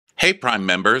Hey, Prime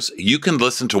members, you can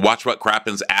listen to Watch What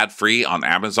Crappens ad-free on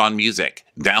Amazon Music.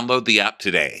 Download the app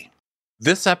today.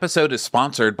 This episode is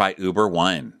sponsored by Uber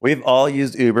One. We've all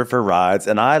used Uber for rides,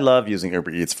 and I love using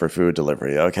Uber Eats for food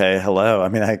delivery, okay? Hello. I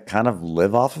mean, I kind of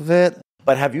live off of it.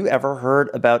 But have you ever heard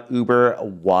about Uber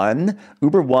One?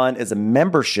 Uber One is a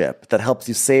membership that helps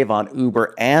you save on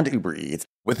Uber and Uber Eats.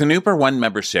 With an Uber One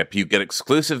membership, you get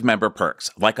exclusive member perks,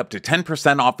 like up to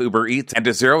 10% off Uber Eats and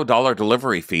a $0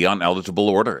 delivery fee on eligible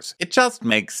orders. It just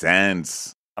makes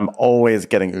sense. I'm always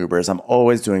getting Ubers. I'm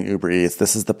always doing Uber Eats.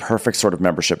 This is the perfect sort of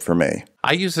membership for me.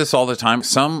 I use this all the time.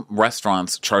 Some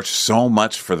restaurants charge so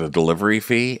much for the delivery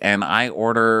fee, and I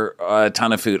order a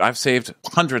ton of food. I've saved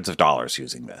hundreds of dollars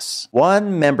using this.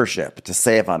 One membership to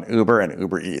save on Uber and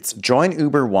Uber Eats. Join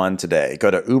Uber One today. Go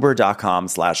to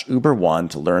uber.com/Uber1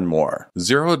 to learn more.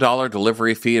 $0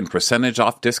 delivery fee and percentage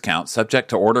off discount subject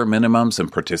to order minimums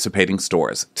and participating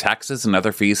stores. Taxes and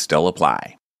other fees still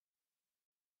apply.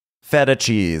 Feta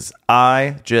cheese.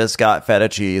 I just got feta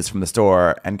cheese from the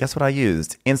store, and guess what I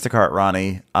used? Instacart,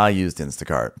 Ronnie. I used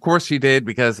Instacart. Of course you did,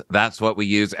 because that's what we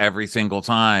use every single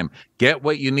time. Get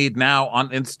what you need now on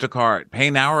Instacart. Pay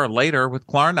now or later with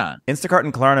Klarna. Instacart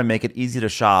and Klarna make it easy to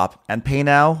shop and pay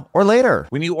now or later.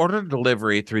 When you order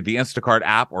delivery through the Instacart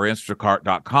app or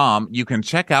Instacart.com, you can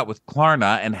check out with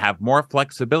Klarna and have more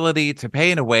flexibility to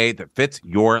pay in a way that fits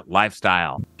your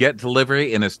lifestyle. Get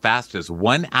delivery in as fast as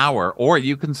 1 hour, or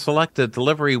you can select a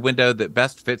delivery window that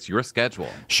best fits your schedule.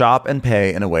 Shop and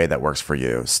pay in a way that works for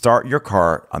you. Start your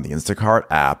cart on the Instacart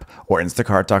app or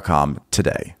Instacart.com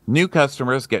today. New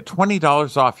customers get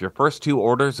 $20 off your first two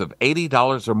orders of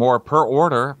 $80 or more per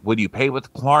order when you pay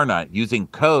with Klarna using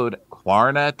code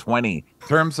Klarna20.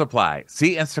 Terms apply.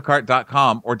 See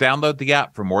Instacart.com or download the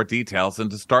app for more details and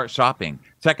to start shopping.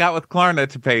 Check out with Klarna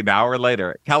to pay now or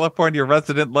later. California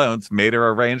resident loans made or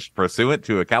arranged pursuant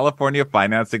to a California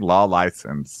financing law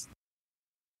license.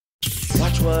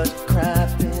 Watch what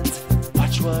crappens.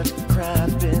 Watch what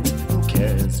crappens. Who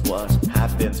cares what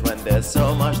happens when there's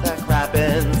so much that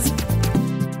crappens?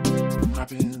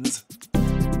 Crappens.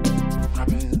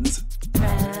 Crappens.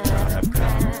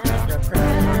 Crappens.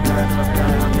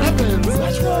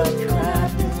 Watch what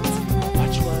crappens.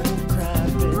 Watch what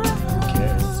crappens. Who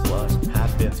cares what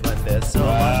happens when there's so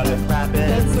much that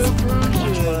crappens?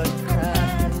 Watch what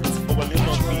crappens. Watch what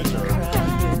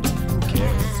crappens. Who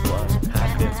cares what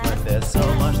happens when there's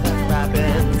so much that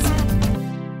crappens?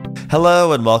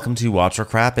 Hello and welcome to Watch What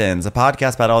Crappens, a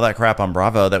podcast about all that crap on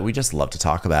Bravo that we just love to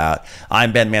talk about.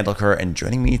 I'm Ben Mandelker, and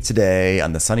joining me today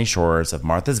on the sunny shores of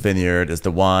Martha's Vineyard is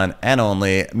the one and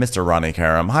only Mr. Ronnie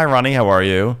Karam. Hi, Ronnie. How are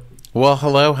you? Well,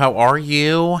 hello. How are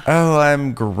you? Oh,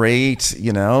 I'm great.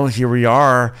 You know, here we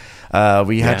are.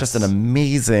 We had just an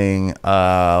amazing,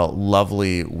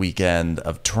 lovely weekend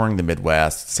of touring the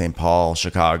Midwest, St. Paul,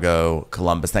 Chicago,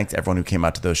 Columbus. Thanks to everyone who came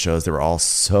out to those shows. They were all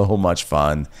so much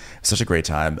fun. Such a great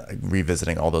time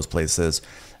revisiting all those places.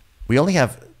 We only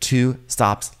have 2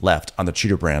 stops left on the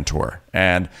Cheater Brand Tour,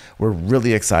 and we're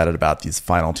really excited about these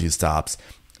final 2 stops.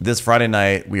 This Friday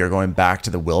night, we are going back to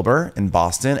the Wilbur in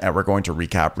Boston, and we're going to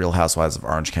recap Real Housewives of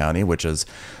Orange County, which is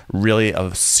really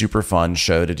a super fun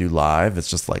show to do live. It's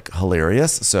just like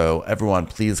hilarious. So everyone,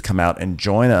 please come out and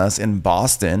join us in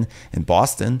Boston.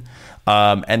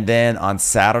 And then on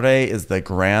Saturday is the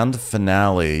grand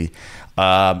finale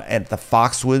at the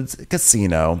Foxwoods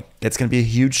Casino. It's going to be a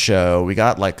huge show. We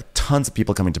got like tons of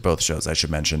people coming to both shows, I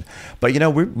should mention. But you know,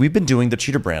 we've been doing the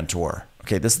Cheater Brand Tour.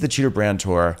 Okay, this is the Cheater Brand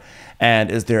Tour. And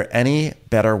is there any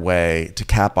better way to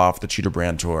cap off the Cheater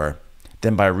Brand Tour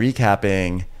than by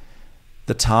recapping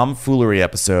the tomfoolery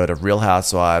episode of Real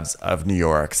Housewives of New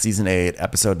York, season 8,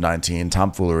 episode 19,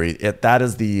 tomfoolery. That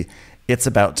is the It's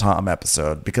About Tom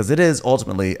episode, because it is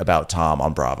ultimately about Tom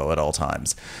on Bravo at all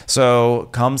times. So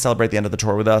come celebrate the end of the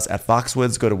tour with us at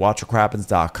Foxwoods. Go to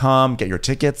watchwhatcrappens.com, get your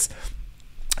tickets.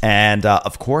 And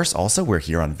of course, also, we're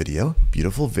here on video,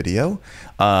 beautiful video.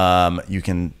 You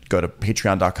can go to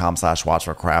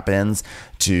patreon.com/watchwhatcrappens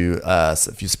to,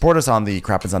 if you support us on the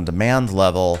Crappens on Demand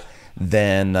level,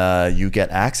 then you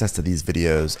get access to these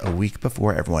videos a week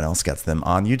before everyone else gets them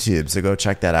on YouTube. So go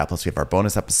check that out. Plus, we have our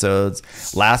bonus episodes.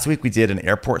 Last week, we did an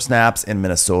Airport Snaps in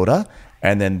Minnesota.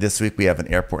 And then this week, we have an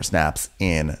Airport Snaps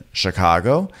in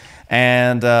Chicago.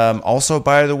 And also,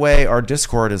 by the way, our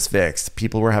Discord is fixed.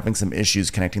 People were having some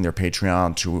issues connecting their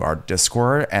Patreon to our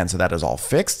Discord, and so that is all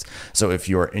fixed. So if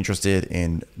you're interested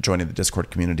in joining the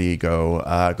Discord community,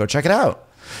 go check it out.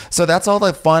 So that's all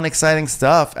the fun, exciting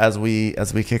stuff as we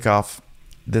kick off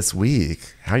this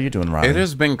week. How are you doing, Ryan? It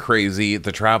has been crazy.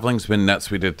 The traveling's been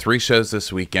nuts. We did 3 shows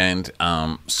this weekend.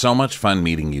 So much fun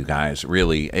meeting you guys.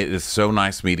 Really, it is so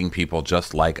nice meeting people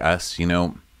just like us. You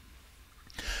know,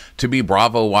 to be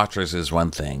Bravo watchers is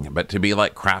one thing, but to be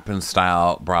like Crappens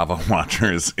style Bravo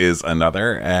watchers is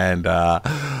another. And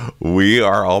we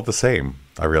are all the same,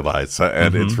 I realize.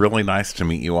 And it's really nice to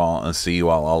meet you all and see you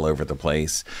all over the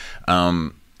place.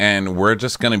 And we're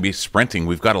just going to be sprinting.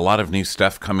 We've got a lot of new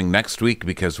stuff coming next week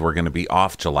because we're going to be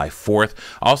off July 4th.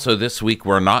 Also, this week,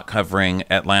 we're not covering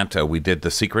Atlanta. We did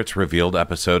the Secrets Revealed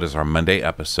episode as our Monday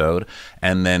episode.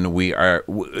 And then we are,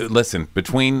 listen,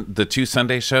 between the 2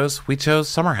 Sunday shows, we chose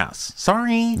Summer House.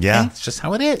 Sorry. Yeah. It's just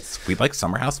how it is. We like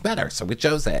Summer House better, so we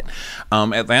chose it.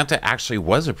 Atlanta actually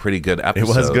was a pretty good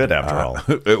episode. It was good after all.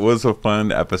 It was a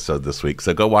fun episode this week.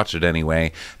 So go watch it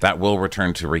anyway. That will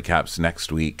return to recaps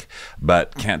next week,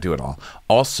 but can't do it all.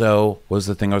 Also, what was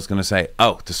the thing I was going to say?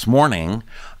 Oh, this morning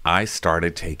I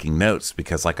started taking notes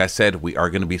because, like I said, we are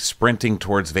going to be sprinting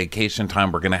towards vacation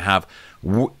time. We're going to have,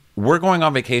 we're going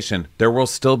on vacation. There will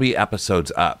still be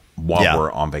episodes up while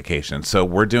we're on vacation. So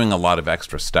we're doing a lot of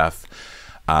extra stuff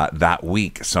that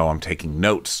week. So I'm taking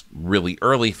notes really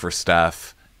early for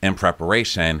stuff in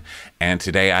preparation. And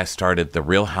today I started the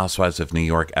Real Housewives of New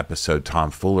York episode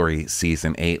Tomfoolery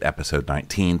season 8 episode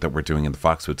 19 that we're doing in the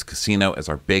Foxwoods Casino as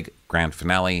our big grand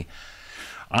finale.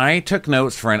 I took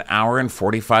notes for an hour and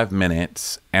 45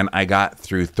 minutes and I got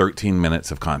through 13 minutes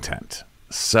of content.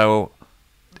 So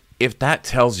if that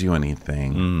tells you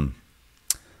anything,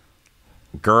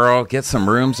 girl, get some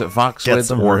rooms at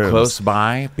Foxwoods or close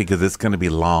by because it's going to be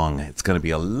long. It's going to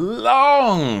be a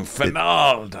long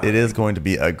finale. It is going to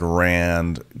be a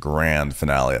grand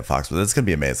finale at Foxwoods. It's going to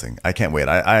be amazing. I can't wait.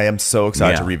 I am so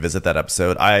excited to revisit that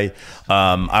episode. I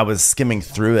was skimming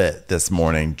through it this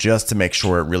morning just to make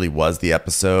sure it really was the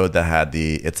episode that had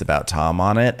the It's About Tom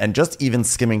on it. And just even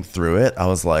skimming through it, I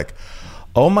was like,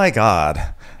 oh my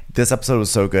God, this episode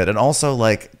was so good. And also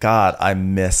like, God, I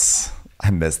miss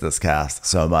this cast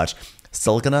so much.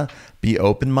 Still gonna be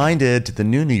open-minded to the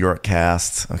new New York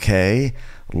cast, okay?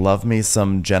 Love me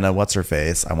some Jenna, what's her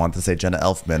face? I want to say Jenna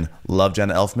Elfman. Love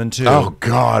Jenna Elfman too. Oh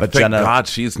God, but thank God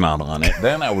she's not on it.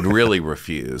 Then I would really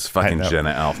refuse fucking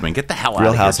Jenna Elfman. Get the hell out Real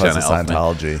of here, Housewives Jenna of Elfman.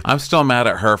 Scientology. I'm still mad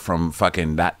at her from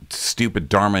fucking that stupid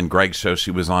Dharma and Greg show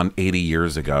she was on 80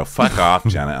 years ago. Fuck off,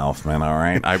 Jenna Elfman, all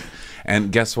right?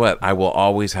 And guess what? I will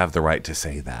always have the right to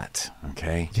say that.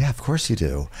 Okay? Yeah, of course you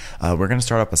do. We're going to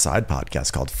start up a side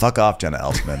podcast called Fuck Off, Jenna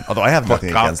Elfman. Although I have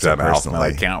nothing against her personally.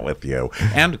 I count with you.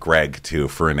 And Greg, too,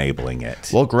 for enabling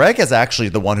it. Well, Greg is actually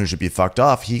the one who should be fucked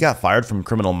off. He got fired from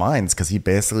Criminal Minds because he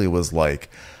basically was like,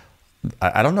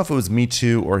 I don't know if it was Me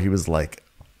Too or he was like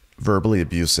verbally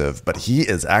abusive, but he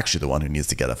is actually the one who needs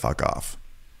to get a fuck off.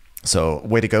 So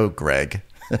way to go, Greg.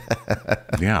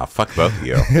 Yeah, fuck both of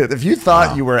you. If you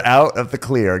thought you were out of the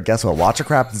clear, guess what? Watch a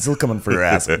crap is still coming for your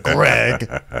ass, Greg.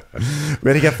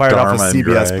 Ready to get fired off of CBS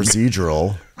Greg.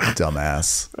 Procedural,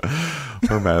 dumbass.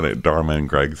 We're mad at Dharma and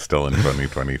Greg still in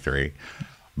 2023,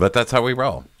 but that's how we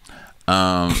roll.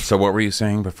 So what were you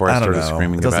saying before I started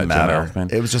screaming about Jenna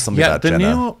Elfman? It was just something about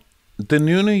Jenna. The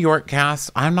new New York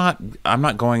cast. I'm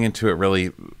not going into it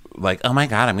really. Like, oh my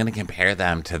God, I'm going to compare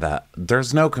them to the.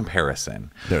 There's no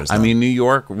comparison. I mean, New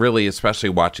York, really, especially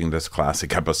watching this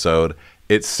classic episode,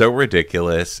 it's so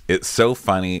ridiculous. It's so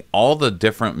funny. All the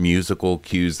different musical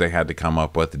cues they had to come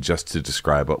up with just to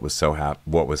describe what was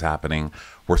what was happening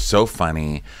were so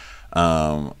funny.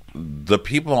 The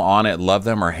people on it, love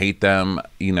them or hate them,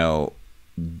 you know,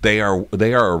 they are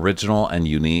original and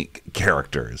unique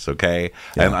characters, okay?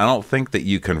 Yeah. And I don't think that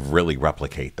you can really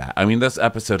replicate that. I mean, this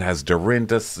episode has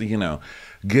Dorinda, you know,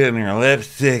 getting her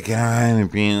lipstick on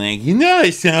and being like, you know, a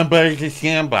soundbar is a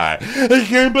soundbar. A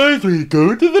soundbar is where you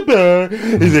go to the bar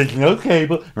and there's no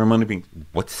table. Ramona being,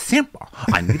 what's a soundbar?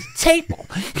 I need a table.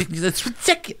 That's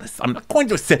ridiculous. I'm not going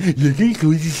to say, you're going to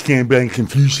go to the soundbar and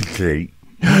confuse your Kate.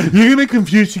 You're going to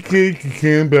confuse your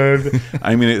kids.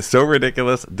 I mean, it's so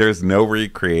ridiculous. There's no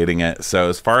recreating it. So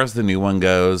as far as the new one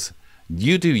goes,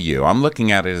 you do you. I'm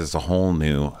looking at it as a whole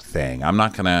new thing. I'm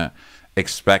not going to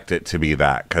expect it to be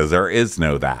that because there is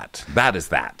no that. That is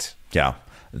that. Yeah.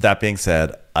 That being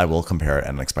said, I will compare it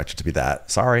and expect it to be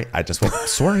that. Sorry, I just won't.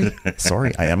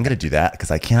 Sorry. I am going to do that because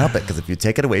I can't help it. Because if you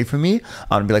take it away from me, I'm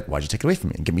going to be like, why'd you take it away from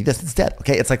me? And give me this instead.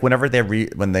 Okay, it's like whenever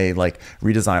when they like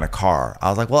redesign a car, I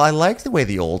was like, well, I like the way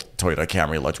the old Toyota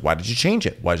Camry looked. Why did you change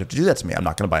it? Why did you have to do that to me? I'm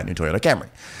not going to buy a new Toyota Camry.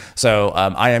 So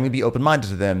I am going to be open-minded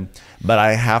to them, but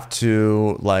I have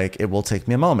to, like, it will take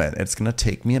me a moment. It's going to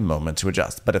take me a moment to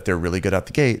adjust. But if they're really good out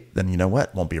the gate, then you know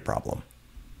what? Won't be a problem.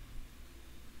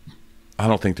 I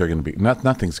don't think they're going to be.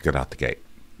 Nothing's good out the gate.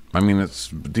 I mean,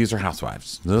 these are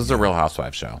housewives. This is a Real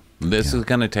Housewives show. This is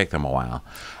going to take them a while.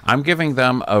 I'm giving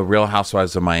them a Real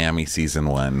Housewives of Miami season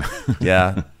 1.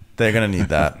 Yeah, they're going to need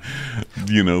that.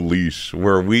 leash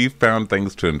where we found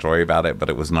things to enjoy about it, but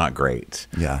it was not great.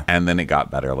 Yeah. And then it got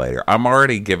better later. I'm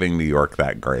already giving New York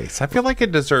that grace. I feel like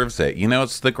it deserves it.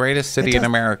 It's the greatest city in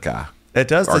America. It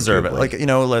does deserve it.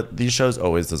 Arguably. Like, these shows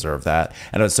always deserve that.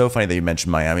 And it's so funny that you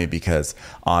mentioned Miami because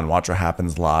on Watch What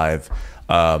Happens Live,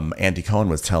 Andy Cohen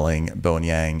was telling Bowen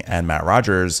Yang and Matt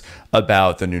Rogers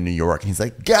about the new New York. And he's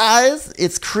like, guys,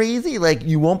 it's crazy. Like,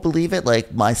 you won't believe it.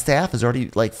 Like, my staff is already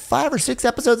like 5 or 6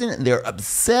 episodes in it, and they're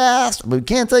obsessed. We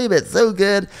can't tell you, but it's so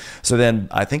good. So then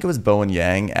I think it was Bowen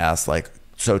Yang asked, like,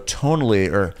 so tonally,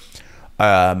 or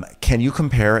can you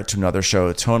compare it to another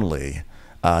show tonally?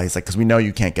 He's like, because we know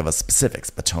you can't give us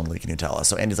specifics, but tonally, can you tell us?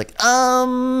 So Andy's like,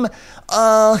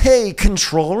 hey,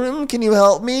 Control Room, can you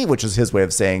help me? Which is his way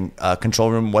of saying, Control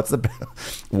Room, what's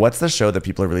the show that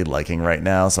people are really liking right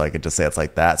now? So I could just say it's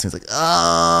like that. So he's like,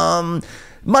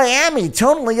 Miami,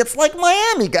 tonally, it's like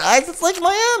Miami, guys. It's like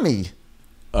Miami.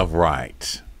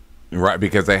 Right. Right,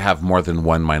 because they have more than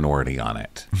one minority on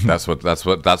it. That's what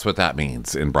that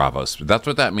means in Bravos. That's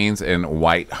what that means in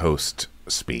white host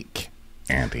speak,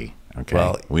 Andy. Okay,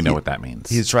 well, we know what that means.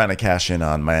 He's trying to cash in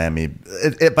on Miami.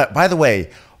 But by the way,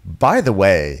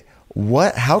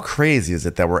 how crazy is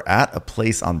it that we're at a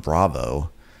place on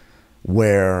Bravo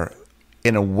where,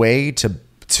 in a way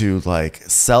to like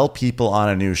sell people on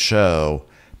a new show,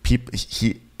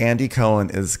 Andy Cohen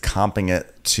is comping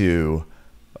it to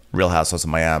Real Housewives of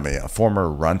Miami, a former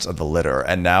runt of the litter,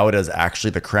 and now it is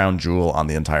actually the crown jewel on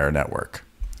the entire network.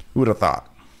 Who would have thought?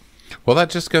 Well, that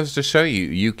just goes to show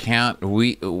we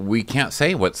can't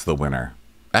say what's the winner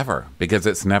ever, because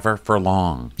it's never for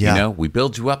long. Yeah. We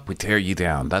build you up, we tear you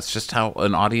down. That's just how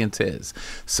an audience is.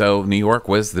 So New York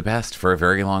was the best for a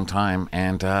very long time,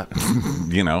 and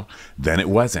then it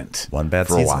wasn't. One bad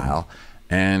for season. a while.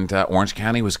 And Orange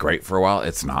County was great for a while.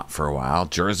 It's not for a while.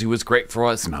 Jersey was great for a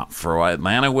while. It's not for a while.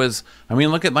 Atlanta was,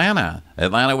 look at Atlanta.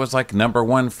 Atlanta was like number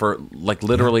one for like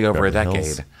literally over a decade.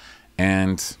 Hills.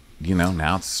 And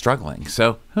now it's struggling.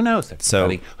 So who knows,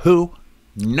 everybody? Who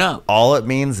knows? All it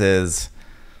means is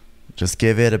just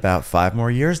give it about 5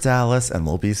 more years, Dallas, and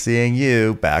we'll be seeing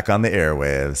you back on the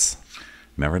airwaves.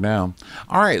 Never know.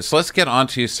 All right, so let's get on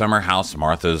to Summer House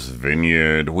Martha's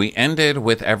Vineyard. We ended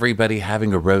with everybody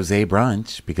having a rosé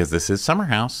brunch because this is Summer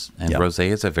House, and rosé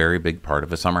is a very big part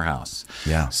of a summer house.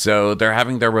 Yeah. So they're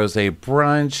having their rosé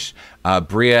brunch.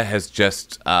 Bria has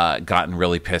just gotten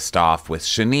really pissed off with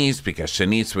Shanice because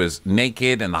Shanice was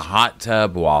naked in the hot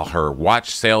tub while her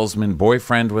watch salesman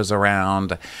boyfriend was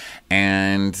around.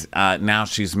 And now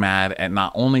she's mad at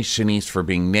not only Shanice for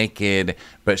being naked,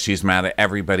 but she's mad at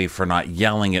everybody for not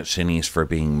yelling at Shanice for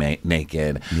being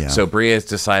naked. Yeah. So Bria has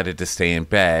decided to stay in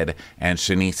bed, and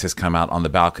Shanice has come out on the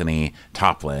balcony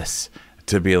topless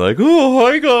to be like, oh,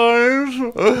 hi,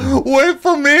 guys. Wait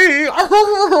for me.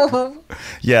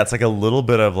 Yeah, it's like a little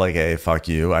bit of like a fuck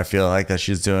you. I feel like that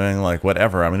she's doing like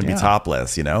whatever. I'm going to be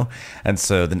topless, And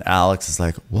so then Alex is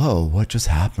like, whoa, what just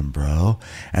happened, bro?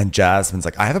 And Jasmine's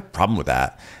like, I have a problem with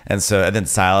that. And then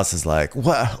Silas is like,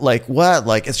 what? Like, what?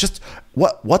 Like, it's just,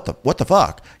 what the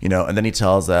fuck? And then he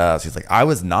tells us, he's like, I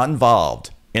was not involved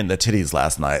in the titties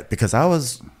last night because I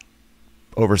was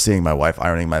overseeing my wife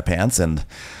ironing my pants, and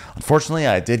unfortunately,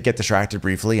 I did get distracted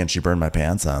briefly, and she burned my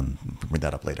pants. We'll bring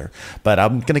that up later. But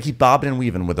I'm going to keep bobbing and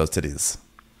weaving with those titties.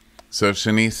 So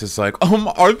Shanice is like,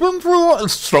 I've been through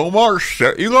so much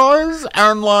shit, you guys.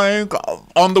 And, like,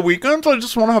 on the weekends, I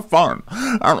just want to have fun.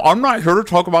 And I'm not here to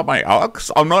talk about my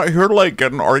ex. I'm not here to, like,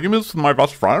 get in arguments with my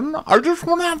best friend. I just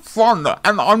want to have fun.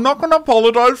 And I'm not going to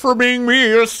apologize for being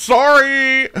me.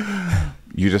 Sorry.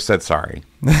 You just said sorry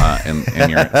in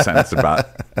your sentence about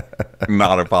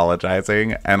not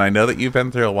apologizing. And I know that you've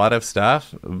been through a lot of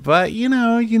stuff, but, you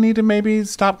need to maybe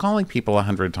stop calling people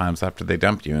 100 times after they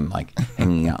dumped you and, like,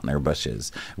 hanging out in their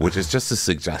bushes, which is just a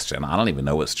suggestion. I don't even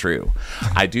know what's true.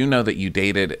 I do know that you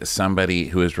dated somebody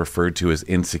who is referred to as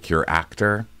insecure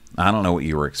actor. I don't know what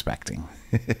you were expecting.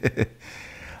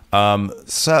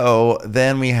 So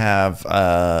then we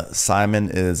have Simon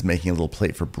is making a little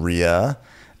plate for Bria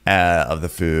of the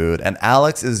food, and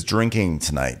Alex is drinking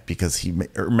tonight because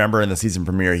remember in the season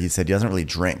premiere he said he doesn't really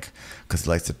drink because he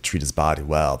likes to treat his body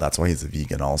well. That's why he's a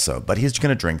vegan also, but he's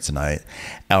gonna drink tonight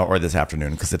or this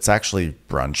afternoon because it's actually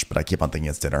brunch, but I keep on thinking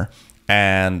it's dinner.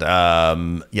 And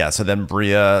so then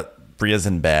Bria's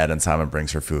in bed and Simon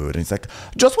brings her food and he's like,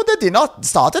 just when the dinner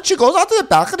started, she goes out to the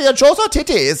balcony and shows her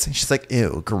titties. And she's like,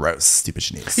 ew, gross, stupid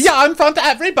Shanice. Yeah, in front of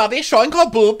everybody, showing her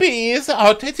boobies.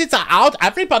 Her titties are out.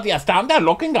 Everybody is down there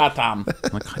looking at them.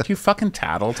 Like, God, you fucking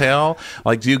tattletale.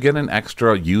 Like, do you get an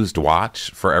extra used watch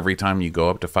for every time you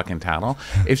go up to fucking tattle?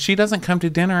 If she doesn't come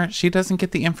to dinner, she doesn't get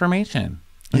the information.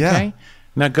 Okay? Yeah.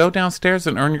 Now go downstairs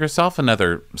and earn yourself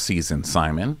another season,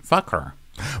 Simon. Fuck her.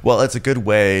 Well, it's a good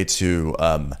way to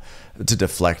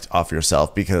deflect off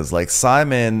yourself, because like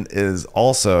Simon is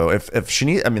also, if she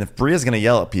need, I mean, if Bria's gonna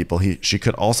yell at people, she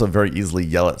could also very easily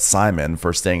yell at Simon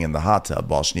for staying in the hot tub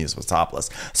while Shanice was topless.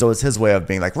 So it's his way of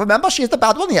being like, remember, she's the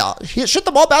bad one here. She's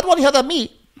the more bad one here than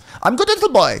me. I'm good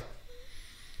little boy.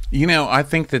 You know, I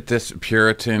think that this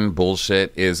Puritan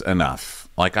bullshit is enough.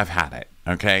 Like, I've had it.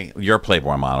 Okay, you're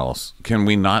Playboy models. Can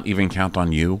we not even count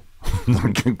on you?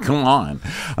 Come on.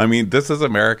 I mean, this is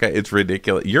America. It's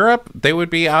ridiculous. Europe, they would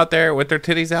be out there with their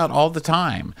titties out all the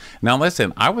time. Now,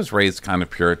 listen, I was raised kind of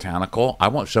puritanical. I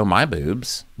won't show my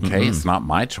boobs. Okay, It's not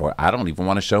my choice. I don't even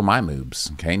want to show my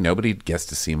boobs. Okay, nobody gets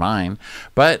to see mine.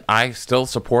 But I still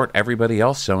support everybody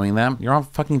else showing them. You're on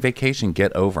fucking vacation.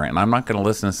 Get over it. And I'm not going to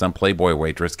listen to some Playboy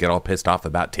waitress get all pissed off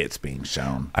about tits being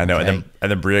shown. I know. Okay?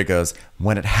 And then Bria goes,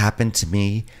 when it happened to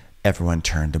me, everyone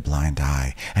turned a blind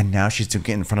eye. And now she's doing it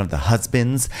in front of the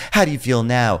husbands. How do you feel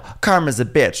now? Karma's a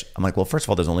bitch. I'm like, well, first of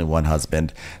all, there's only one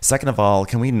husband. Second of all,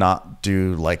 can we not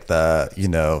do like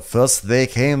the, first they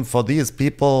came for these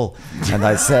people. And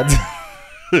I said,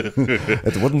 it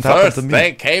wouldn't happen to me. First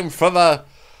they came for the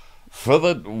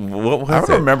what was I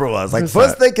don't remember what it was. Like,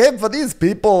 first they came for these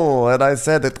people, and I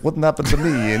said it wouldn't happen to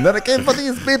me. And then it came for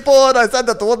these people, and I said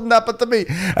that it wouldn't happen to me.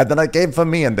 And then it came for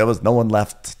me, and there was no one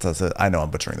left to say. I know I'm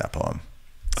butchering that poem.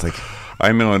 It's like,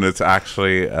 I know, and it's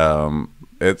actually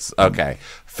it's okay.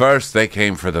 First they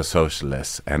came for the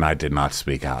socialists, and I did not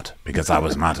speak out because I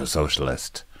was not a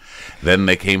socialist. Then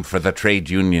they came for the trade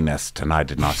unionist, and I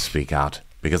did not speak out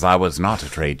because I was not a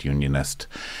trade unionist.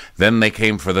 Then they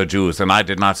came for the Jews, and I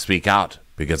did not speak out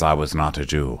because I was not a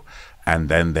Jew. And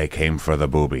then they came for the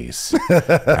boobies,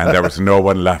 and there was no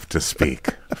one left to speak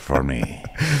for me.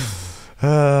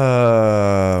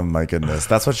 oh my goodness,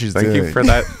 that's what she's doing. Thank you for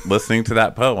that, listening to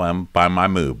that poem by my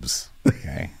moobs.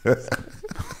 Okay.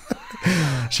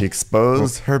 She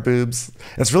exposed her boobs.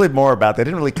 It's really more about, they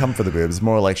didn't really come for the boobs.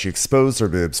 More like she exposed her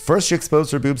boobs. First, she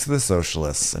exposed her boobs to the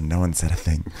socialists, and no one said a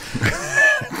thing.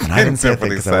 And I didn't say a thing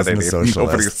because I wasn't a socialist.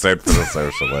 Nobody said for the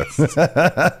socialists.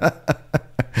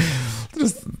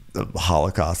 Just a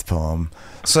Holocaust poem.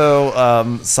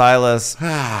 So, Silas.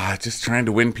 Just trying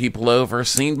to win people over,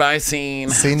 scene by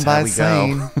scene. Scene by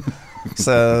scene.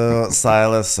 So,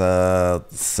 Silas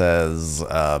says,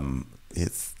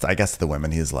 I guess to the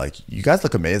women, he's like, you guys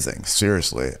look amazing,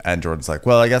 seriously. And Jordan's like,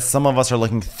 well, I guess some of us are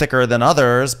looking thicker than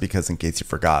others, because in case you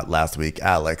forgot, last week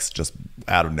Alex just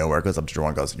out of nowhere goes up to Jordan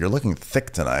and goes, you're looking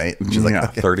thick tonight. And she's like,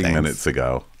 okay, 30 thanks. minutes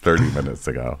ago. 30 minutes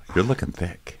ago. You're looking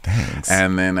thick. Thanks.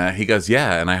 And then he goes,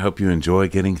 yeah, and I hope you enjoy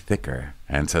getting thicker.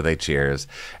 And so they cheers.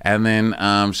 And then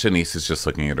Shanice is just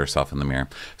looking at herself in the mirror.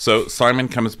 So Simon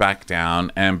comes back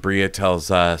down, and Bria tells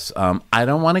us, I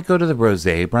don't want to go to the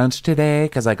rosé brunch today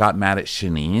because I got mad at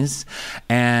Shanice.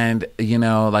 And,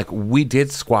 we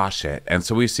did squash it. And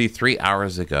so we see 3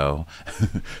 hours ago,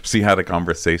 she had a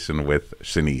conversation with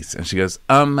Shanice. And she goes,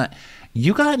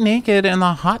 you got naked in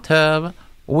the hot tub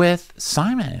with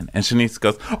Simon. And Shanice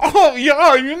goes, oh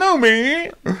yeah, you know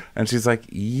me. And she's like,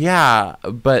 yeah,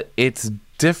 but it's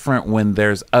different when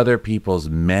there's other people's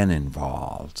men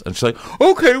involved. And she's like,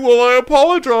 okay, well, I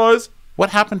apologize. What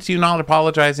happened to you not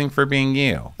apologizing for being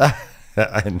you?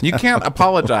 You can't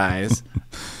apologize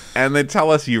and then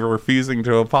tell us you're refusing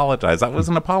to apologize. That was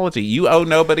an apology. You owe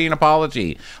nobody an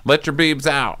apology. Let your boobs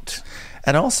out.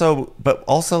 And also,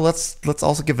 let's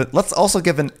also give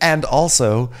an and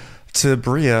also to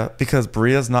Bria, because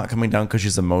Bria's not coming down because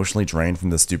she's emotionally drained from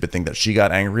the stupid thing that she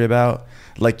got angry about.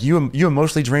 Like, you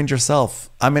emotionally drained yourself.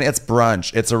 I mean, it's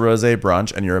brunch. It's a rosé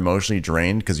brunch, and you're emotionally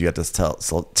drained because you had to tell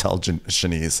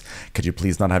Shanice, could you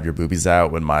please not have your boobies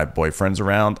out when my boyfriend's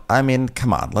around? I mean,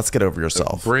 come on, let's get over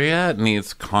yourself. Bria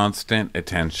needs constant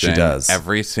attention. She does.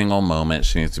 Every single moment,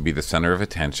 she needs to be the center of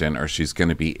attention, or she's going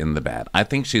to be in the bed. I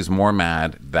think she's more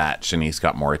mad that Shanice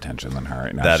got more attention than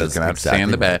her. Now she's going to have to stay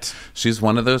in the bed. She's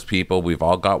one of those people. We've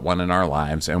all got one in our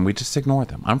lives, and we just ignore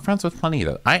them. I'm friends with plenty of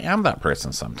them. I am that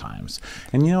person sometimes.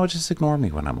 And you know what? Just ignore me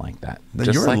when I'm like that.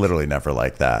 You're literally never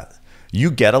like that.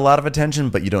 You get a lot of attention,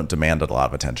 but you don't demand a lot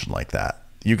of attention like that.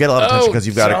 You get a lot of attention because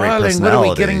you've got a great personality. When are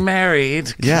we getting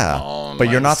married? Yeah. But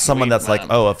you're not someone that's like,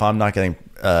 oh, if I'm not getting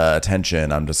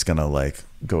attention, I'm just going to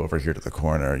go over here to the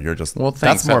corner. You're just, well,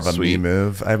 thanks, that's more of a me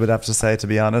move, I would have to say, to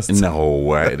be honest.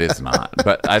 No, it is not.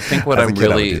 But I think what I'm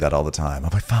really, I would do that all the time.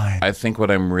 I'm like, fine. I think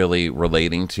what I'm really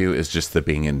relating to is just the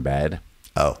being in bed.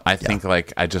 Oh, I think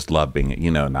like I just love being,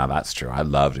 now that's true. I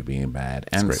love to be in bed.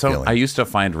 And so feeling. I used to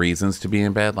find reasons to be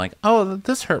in bed like, oh,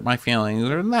 this hurt my feelings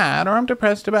or that, or I'm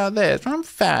depressed about this, or I'm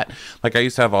fat. Like I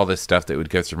used to have all this stuff that would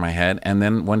go through my head. And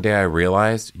then one day I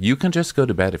realized you can just go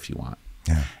to bed if you want.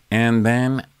 Yeah. And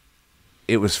then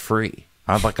it was free.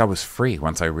 I was free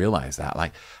once I realized that.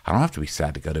 Like, I don't have to be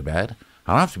sad to go to bed.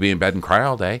 I don't have to be in bed and cry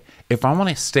all day. If I want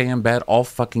to stay in bed all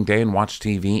fucking day and watch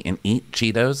TV and eat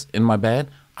Cheetos in my bed,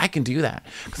 I can do that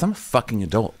because I'm a fucking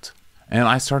adult. And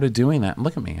I started doing that. And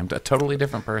look at me. I'm a totally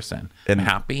different person. I'm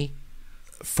happy.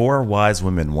 4 wise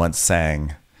women once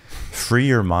sang, "Free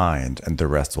your mind and the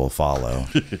rest will follow."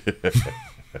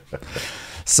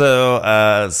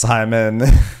 So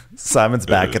Simon's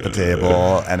back at the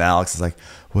table and Alex is like,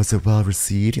 "Was it well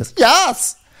received?" He goes,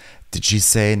 "Yes." "Did she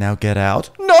say now get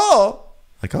out?" "No."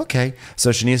 Like, okay. So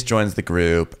Shanice joins the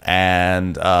group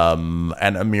and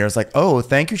Amir's like, "Oh,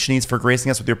 thank you, Shanice, for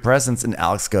gracing us with your presence." And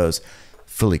Alex goes,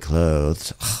 "Fully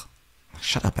clothed." Ugh,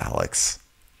 shut up, Alex.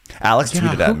 Alex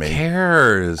tweeted at me. Who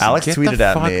cares? Alex tweeted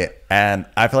at me, and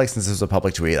I feel like since this was a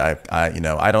public tweet, I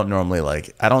don't normally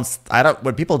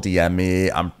when people DM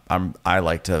me, I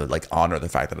like to like honor the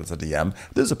fact that it's a DM.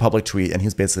 There's a public tweet, and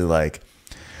he's basically like,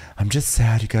 "I'm just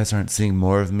sad you guys aren't seeing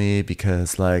more of me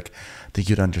because like I think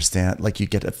you'd understand, like you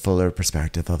get a fuller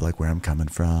perspective of like where I'm coming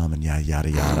from and yada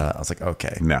yada." I was like,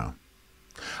 okay. No.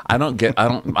 I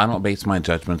don't base my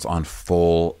judgments on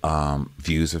full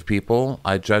views of people.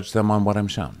 I judge them on what I'm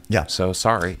shown. Yeah. So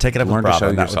sorry. Take it up with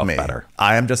Bravo, not with me. Better.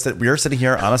 I am just we're sitting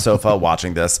here on a sofa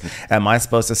watching this. Am I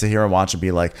supposed to sit here and watch and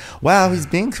be like, wow, he's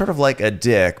being sort of like a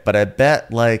dick, but I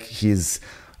bet like he's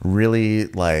really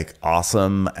like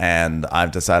awesome, and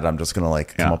I've decided I'm just gonna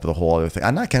like come up with a whole other thing.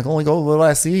 I can only go with what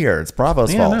I see here. It's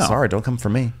Bravo's fault. No. Sorry, don't come for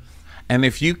me. And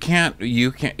if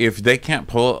if they can't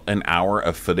pull an hour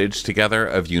of footage together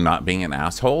of you not being an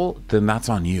asshole, then that's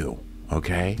on you.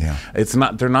 Okay? Yeah.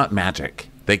 They're not magic.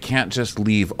 They can't just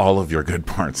leave all of your good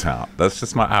parts out. That's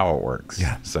just not how it works.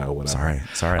 Yeah. So whatever.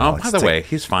 Sorry. Oh, by the way,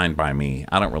 he's fine by me.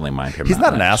 I don't really mind him. He's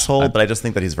not an asshole, but I just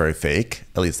think that he's very fake,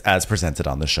 at least as presented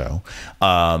on the show.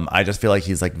 I just feel like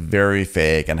he's like very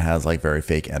fake and has like very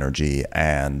fake energy.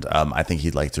 And I think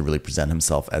he'd like to really present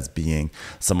himself as being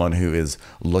someone who is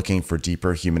looking for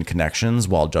deeper human connections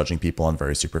while judging people on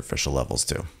very superficial levels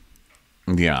too.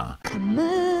 Yeah.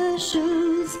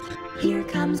 Commercials. Here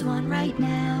comes one right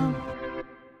now.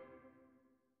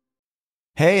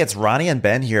 Hey, it's Ronnie and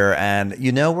Ben here, and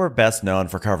we're best known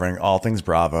for covering all things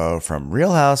Bravo, from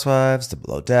Real Housewives to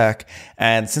Below Deck.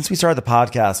 And since we started the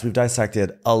podcast, we've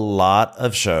dissected a lot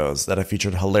of shows that have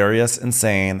featured hilarious,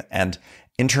 insane, and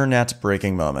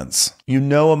internet-breaking moments. A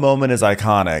moment is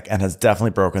iconic and has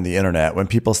definitely broken the internet when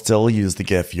people still use the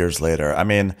GIF years later. I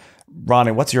mean,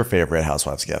 Ronnie, what's your favorite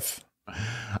Housewives GIF?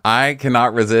 I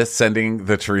cannot resist sending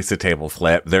the Teresa table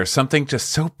flip. There's something just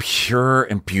so pure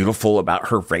and beautiful about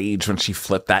her rage when she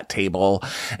flipped that table.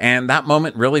 And that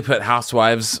moment really put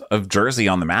Housewives of Jersey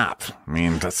on the map. I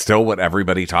mean, that's still what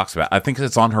everybody talks about. I think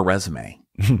it's on her resume.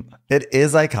 It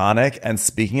is iconic. And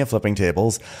speaking of flipping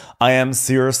tables, I am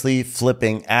seriously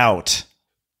flipping out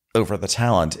over the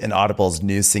talent in Audible's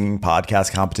new singing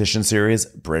podcast competition series,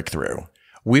 Breakthrough.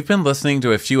 We've been listening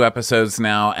to a few episodes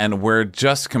now, and we're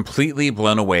just completely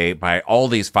blown away by all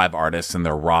these 5 artists and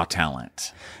their raw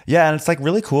talent. Yeah, and it's like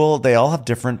really cool. They all have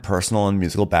different personal and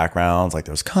musical backgrounds. Like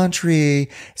there's country,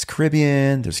 there's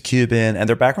Caribbean, there's Cuban, and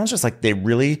their backgrounds just like they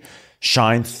really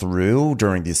shine through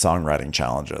during these songwriting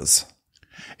challenges.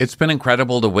 It's been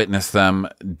incredible to witness them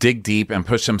dig deep and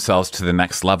push themselves to the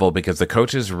next level, because the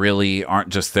coaches really aren't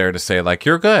just there to say like,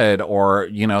 you're good, or,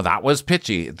 that was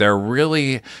pitchy. They're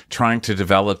really trying to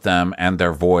develop them and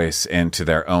their voice into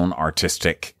their own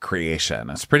artistic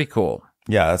creation. It's pretty cool.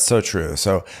 Yeah, that's so true.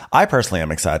 So I personally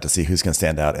am excited to see who's going to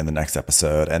stand out in the next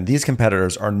episode. And these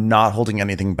competitors are not holding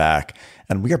anything back.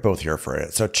 And we are both here for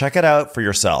it. So check it out for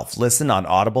yourself. Listen on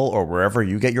Audible or wherever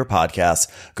you get your podcasts.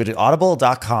 Go to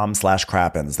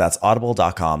audible.com/Crappens. That's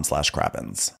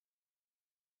audible.com/Crappens.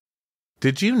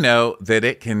 Did you know that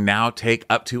it can now take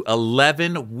up to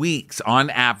 11 weeks on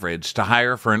average to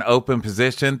hire for an open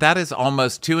position? That is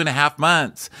almost 2.5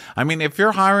 months. I mean, if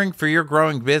you're hiring for your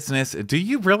growing business, do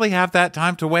you really have that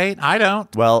time to wait? I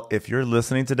don't. Well, if you're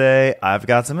listening today, I've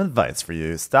got some advice for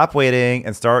you. Stop waiting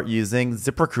and start using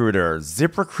ZipRecruiter.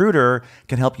 ZipRecruiter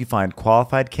can help you find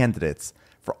qualified candidates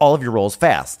for all of your roles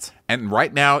fast. And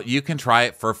right now, you can try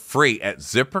it for free at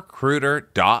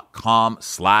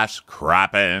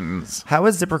ZipRecruiter.com/Crappens. How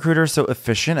is ZipRecruiter so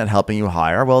efficient at helping you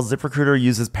hire? Well, ZipRecruiter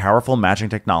uses powerful matching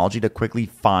technology to quickly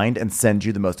find and send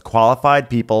you the most qualified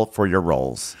people for your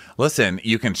roles. Listen,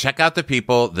 you can check out the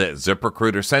people that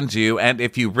ZipRecruiter sends you, and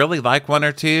if you really like one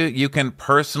or two, you can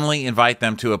personally invite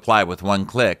them to apply with one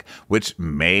click, which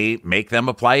may make them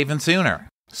apply even sooner.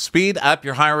 Speed up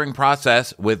your hiring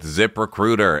process with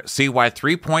ZipRecruiter. See why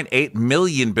 3.8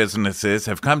 million businesses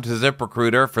have come to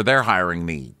ZipRecruiter for their hiring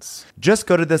needs. Just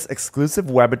go to this exclusive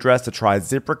web address to try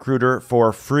ZipRecruiter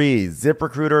for free.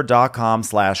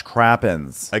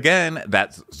 ZipRecruiter.com/Crappens. Again,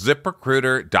 that's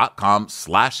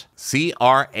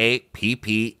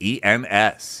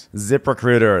ZipRecruiter.com/Crappens.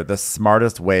 ZipRecruiter, the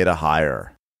smartest way to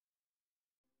hire.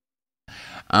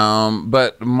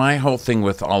 But my whole thing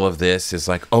with all of this is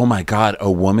like, oh my God, a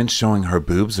woman showing her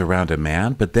boobs around a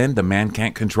man, but then the man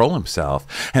can't control himself.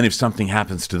 And if something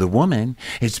happens to the woman,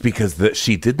 it's because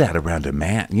she did that around a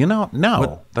man. You know,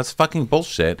 no, that's fucking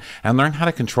bullshit. And learn how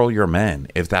to control your men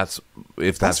if that's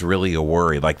really a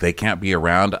worry. Like they can't be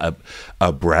around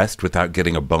a breast without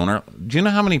getting a boner. Do you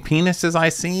know how many penises I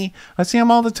see? I see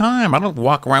them all the time. I don't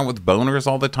walk around with boners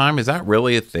all the time. Is that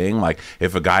really a thing? Like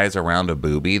if a guy is around a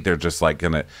boobie, they're just like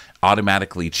gonna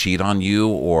automatically cheat on you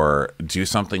or do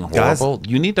something horrible.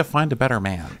 Guys, you need to find a better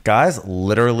man. Guys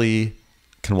literally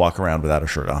can walk around without a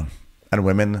shirt on, and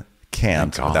women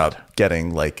can't without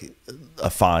getting like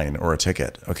a fine or a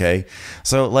ticket. Okay,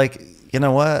 so like, you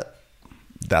know what?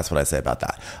 That's what I say about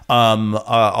that.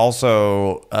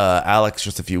 Also, Alex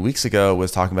just a few weeks ago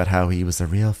was talking about how he was a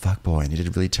real fuckboy and he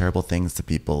did really terrible things to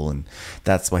people, and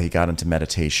that's why he got into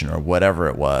meditation or whatever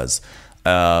it was.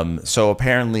 So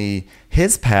apparently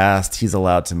his past, he's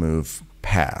allowed to move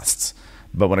past.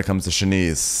 But when it comes to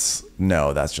Shanice,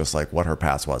 no, that's just like what her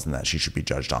past was and that she should be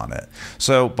judged on it.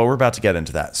 So, but we're about to get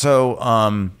into that.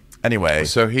 So, anyway.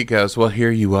 So he goes, well, here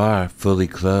you are, fully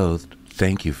clothed.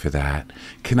 Thank you for that.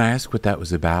 Can I ask what that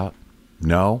was about?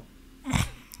 No?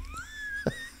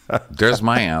 There's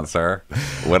my answer.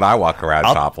 When I walk around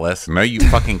topless. No, you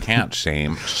fucking can't,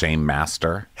 shame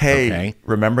master. Hey, okay?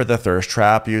 Remember the thirst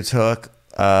trap you took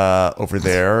over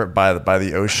there by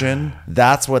the ocean?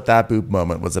 That's what that boob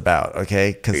moment was about,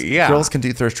 okay? Because girls can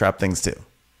do thirst trap things too.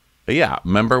 Yeah,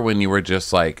 remember when you were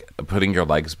just like putting your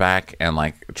legs back and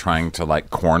like trying to like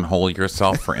cornhole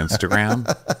yourself for Instagram?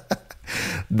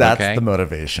 That's the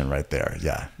motivation right there.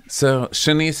 Yeah. So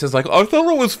Shanice is like, I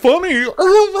thought it was funny.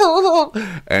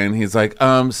 And he's like,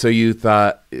 so you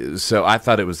thought, so I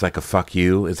thought it was like a fuck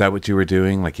you. Is that what you were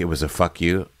doing? Like it was a fuck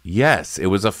you? Yes, it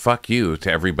was a fuck you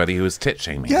to everybody who was tit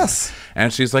shaming. Yes.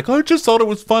 And she's like, I just thought it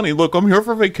was funny. Look, I'm here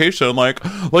for vacation. Like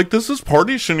this is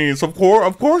party Shanice.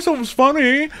 Of course it was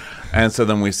funny. And so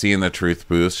then we see in the truth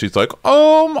booth, she's like,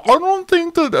 I don't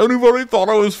think that anybody thought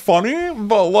I was funny,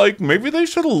 but like maybe they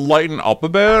should lighten up a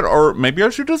bit, or maybe I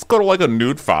should just go to like a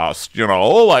nude fest, you know?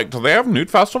 Like, do they have nude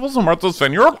festivals in Martha's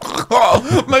Vineyard?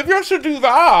 Maybe I should do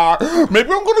that. Maybe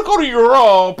I'm gonna go to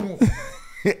Europe.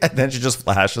 And then she just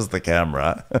flashes the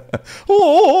camera.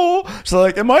 Oh, she's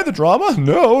like, am I the drama?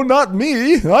 No, not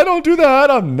me. I don't do that.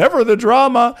 I'm never the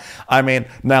drama. I mean,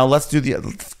 now let's do the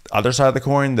other side of the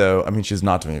coin, though. I mean, she's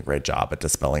not doing a great job at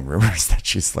dispelling rumors that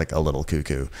she's like a little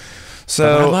cuckoo.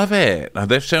 So I love it.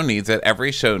 This show needs it.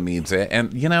 Every show needs it.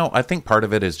 And, you know, I think part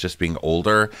of it is just being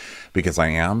older, because I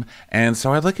am. And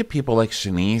so I look at people like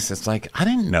Shanice. It's like, I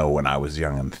didn't know when I was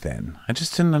young and thin. I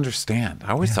just didn't understand.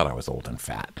 I always thought I was old and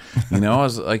fat. You know, I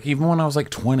was like, even when I was like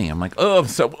 20, I'm like, oh, I'm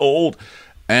so old.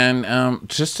 And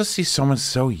just to see someone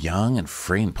so young and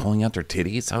free and pulling out their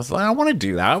titties, I was like, I want to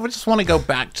do that. I would just want to go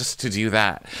back just to do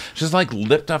that. Just like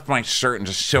lift up my shirt and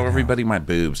just show everybody my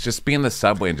boobs. Just be in the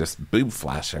subway and just boob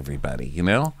flash everybody, you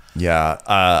know? Yeah,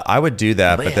 I would do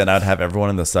that, but then I'd have everyone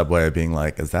in the subway being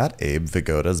like, is that Abe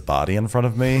Vigoda's body in front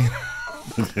of me?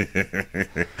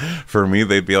 For me,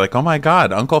 they'd be like, oh my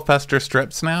God, Uncle Fester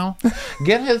strips now?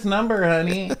 Get his number,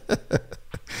 honey.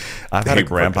 I've had a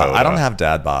grandpa. I don't have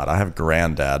dad bod. I have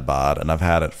granddad bod, and I've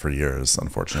had it for years,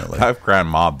 unfortunately. I have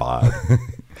grandma bod.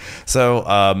 So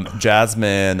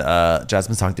Jasmine's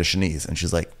talking to Shanice, and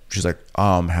she's like,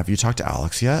 have you talked to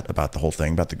Alex yet about the whole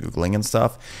thing about the Googling and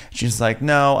stuff? She's like,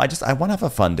 no, I want to have a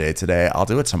fun day today. I'll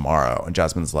do it tomorrow. And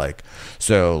Jasmine's like,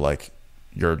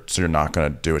 you're not gonna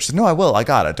do it? She said, no, I will. I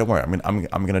got it. Don't worry.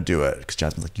 I'm gonna do it. Because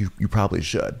Jasmine's like, you probably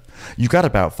should. You got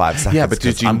about 5 seconds. Yeah, but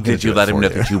did you let him know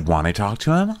that you want to talk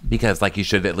to him? Because like you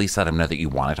should at least let him know that you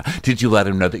want to talk. Did you let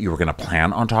him know that you were gonna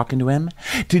plan on talking to him?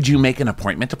 Did you make an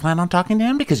appointment to plan on talking to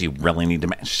him? Because you really need to.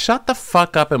 Shut the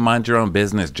fuck up and mind your own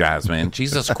business, Jasmine.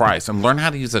 Jesus Christ, and learn how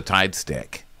to use a Tide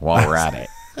stick while we're at it.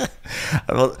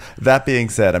 Well, that being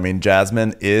said, I mean,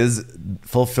 Jasmine is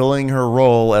fulfilling her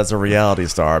role as a reality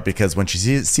star because when she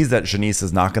sees that Shanice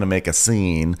is not going to make a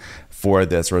scene for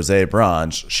this rosé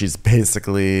brunch, she's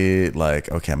basically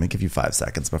like, okay, I'm going to give you 5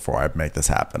 seconds before I make this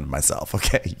happen myself.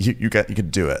 Okay, you can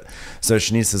do it. So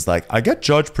Shanice is like, I get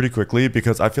judged pretty quickly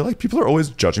because I feel like people are always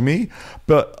judging me,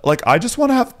 but like I just want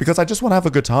to have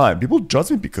a good time. People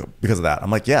judge me because of that.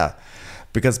 I'm like, yeah,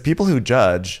 because people who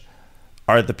judge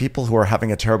are the people who are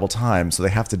having a terrible time, so they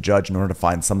have to judge in order to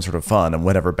find some sort of fun in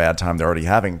whatever bad time they're already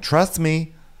having. Trust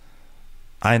me,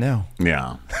 I know.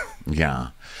 Yeah. Yeah.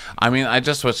 I mean, I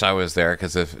just wish I was there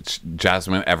because if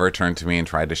Jasmine ever turned to me and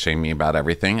tried to shame me about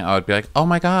everything, I would be like, oh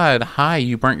my God, hi,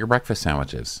 you burnt your breakfast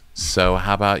sandwiches. So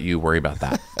how about you worry about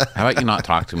that? How about you not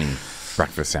talk to me,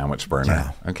 breakfast sandwich burner?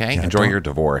 Yeah. Okay? Yeah, Enjoy your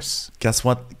divorce. Guess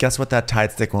what that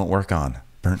Tide stick won't work on?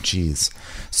 Burnt cheese.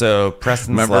 So Preston's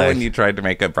Remember like, when you tried to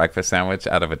make a breakfast sandwich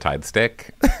out of a Tide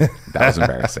stick? That was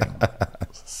embarrassing.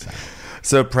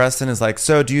 So Preston is like,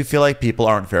 so do you feel like people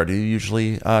aren't fair to you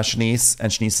usually, Shanice?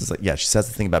 And Shanice is like, yeah, she says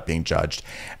the thing about being judged.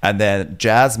 And then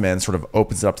Jasmine sort of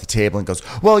opens it up to the table and goes,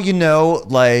 well, you know,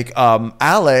 like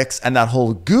Alex and that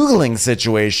whole Googling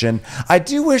situation, I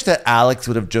do wish that Alex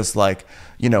would have just like,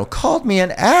 you know, called me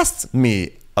and asked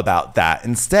me about that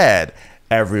instead.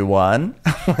 Everyone,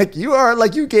 like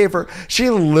you gave her, she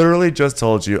literally just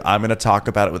told you, I'm going to talk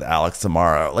about it with Alex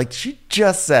tomorrow. Like she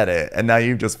just said it. And now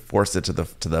you've just forced it to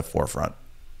the forefront.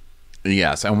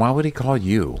 Yes. And why would he call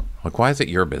you? Like, why is it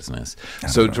your business?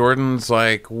 So Jordan's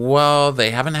like, well, they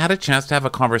haven't had a chance to have a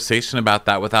conversation about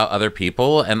that without other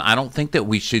people. And I don't think that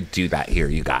we should do that here,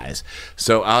 you guys.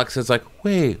 So Alex is like,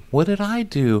 wait, what did I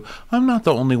do? I'm not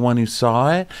the only one who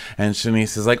saw it. And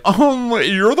Shanice is like,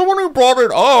 you're the one who brought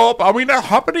it up. I mean, that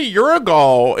happened a year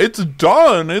ago. It's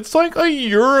done. It's like a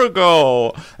year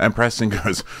ago. And Preston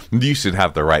goes, you should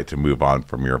have the right to move on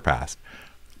from your past.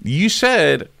 You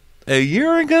said a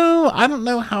year ago? I don't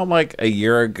know how like a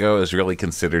year ago is really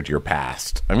considered your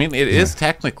past. I mean, it's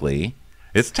technically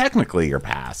your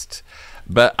past,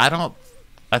 but I don't know.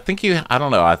 I think you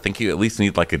at least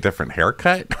need like a different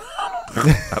haircut.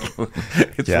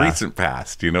 It's recent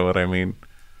past. You know what I mean?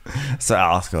 So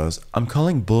Alex goes, I'm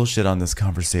calling bullshit on this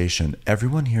conversation.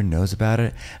 Everyone here knows about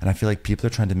it, and I feel like people are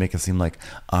trying to make it seem like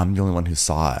I'm the only one who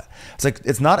saw it. It's like,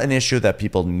 it's not an issue that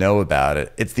people know about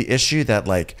it. It's the issue that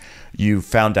like you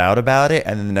found out about it,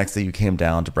 and then the next day you came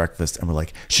down to breakfast and were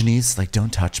like, Shanice, like,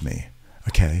 don't touch me.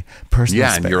 Okay, personal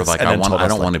space. And you're like, and I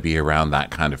don't want to be around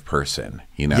that kind of person.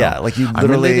 You know? Yeah, like you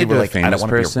literally were like, I don't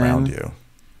want to be around you.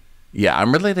 Yeah,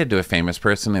 I'm related to a famous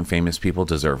person, and famous people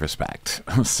deserve respect.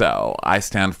 So I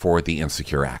stand for the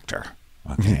insecure actor.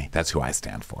 Okay, that's who I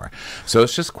stand for. So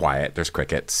it's just quiet. There's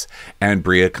crickets, and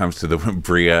Bria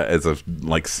is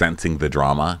like sensing the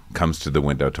drama, comes to the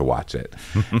window to watch it.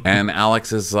 And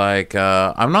Alex is like,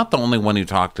 I'm not the only one who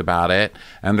talked about it.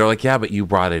 And they're like, yeah, but you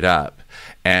brought it up.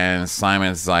 And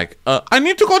Simon's like, I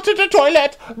need to go to the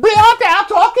toilet. Bria, they're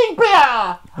talking,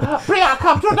 Bria. Bria,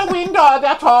 come to the window.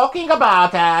 They're talking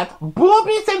about it.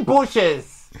 Boobies and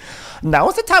bushes. Now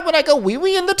is the time when I go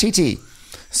wee-wee in the TT.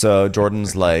 So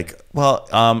Jordan's like,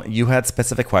 well, you had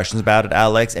specific questions about it,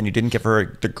 Alex, and you didn't give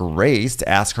her the grace to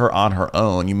ask her on her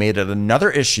own. You made it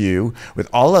another issue with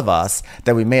all of us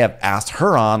that we may have asked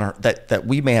her on, that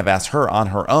we may have asked her on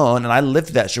her own, and I lived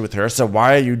through that shit with her, so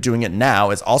why are you doing it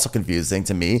now is also confusing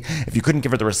to me. If you couldn't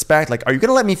give her the respect, like, are you going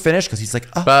to let me finish? Because he's like,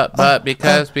 because are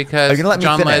you gonna let me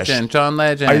John finish? John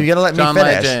Legend. Are you going to let John me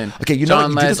finish? Legend, okay, you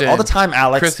John know what? You do this all the time,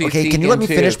 Alex. Chrissy okay, can you let me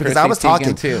finish? Because I was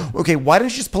talking. Okay, why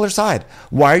didn't you just pull her side?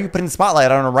 Why are you putting the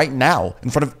spotlight on her right now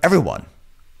in front of everyone?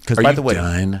 Because by the way,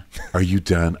 are you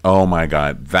done? Oh my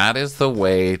God, that is the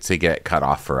way to get cut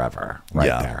off forever, right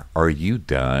there. Are you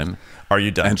done? Are you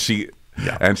done?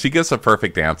 And she gives a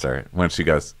perfect answer when she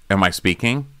goes, "Am I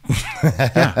speaking?"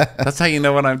 Yeah, that's how you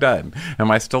know when I'm done.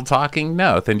 Am I still talking?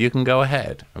 No, then you can go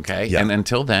ahead. Okay, and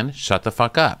until then, shut the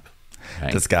fuck up.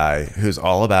 Okay? This guy who's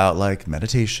all about like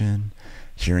meditation,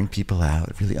 hearing people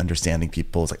out, really understanding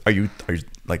people. It's like, are you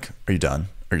done?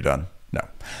 Are you done?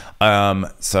 No.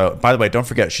 So by the way, don't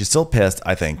forget, she's still pissed,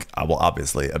 I think,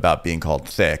 obviously, about being called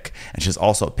thick. And she's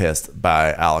also pissed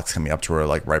by Alex coming up to her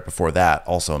like right before that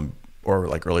also, or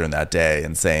like earlier in that day,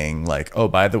 and saying like, oh,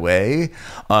 by the way,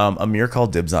 Amir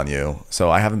called dibs on you. So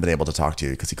I haven't been able to talk to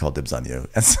you because he called dibs on you.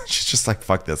 And so she's just like,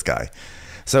 fuck this guy.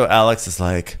 So Alex is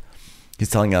like, he's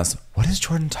telling us, what is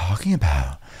Jordan talking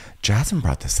about? Jasmine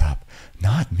brought this up,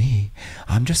 not me.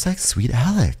 I'm just like sweet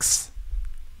Alex.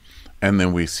 And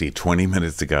then we see 20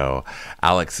 minutes ago,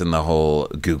 Alex in the whole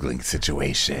Googling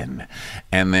situation.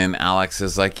 And then Alex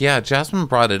is like, yeah, Jasmine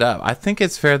brought it up. I think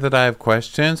it's fair that I have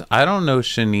questions. I don't know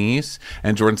Shanice.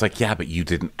 And Jordan's like, yeah, but you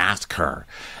didn't ask her.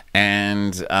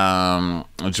 And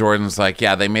Jordan's like,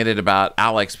 yeah, they made it about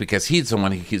Alex because he's the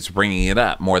one who keeps bringing it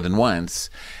up more than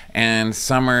once. And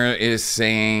Summer is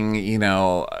saying, you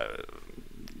know,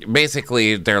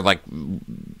 basically they're like...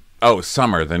 Oh,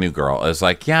 Summer, the new girl, is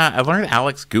like, yeah, I learned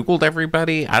Alex Googled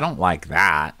everybody. I don't like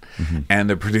that. Mm-hmm. And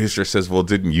the producer says, well,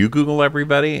 didn't you Google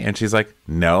everybody? And she's like,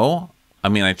 no. I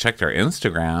mean, I checked our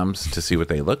Instagrams to see what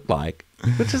they looked like,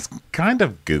 which is kind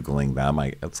of Googling them.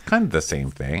 It's kind of the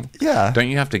same thing. Yeah. Don't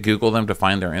you have to Google them to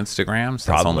find their Instagrams?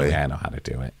 That's the only way I know how to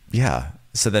do it. Yeah.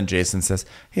 So then Jason says,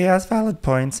 he has valid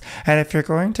points. And if you're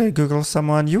going to Google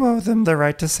someone, you owe them the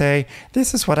right to say,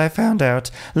 this is what I found out.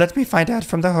 Let me find out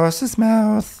from the horse's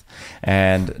mouth.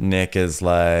 And Nick is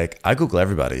like, I Google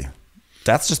everybody.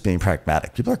 That's just being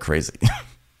pragmatic. People are crazy.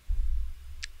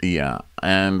 Yeah.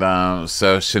 And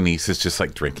so Shanice is just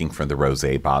like drinking from the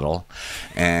rosé bottle.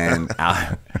 And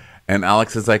and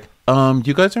Alex is like,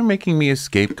 you guys are making me a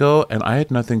scapegoat, and I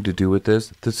had nothing to do with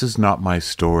this. This is not my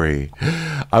story.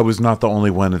 I was not the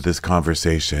only one in this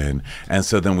conversation. And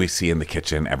so then we see in the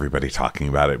kitchen everybody talking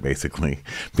about it, basically,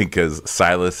 because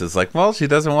Silas is like, well, she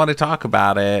doesn't want to talk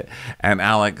about it. And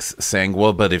Alex saying,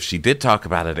 well, but if she did talk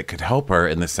about it, it could help her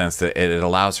in the sense that it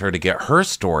allows her to get her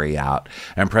story out.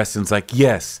 And Preston's like,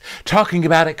 yes, talking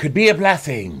about it could be a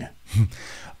blessing.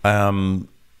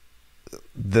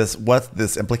 This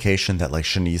implication that like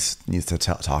Shanice needs to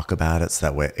talk about it so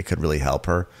that way it could really help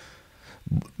her.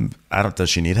 Does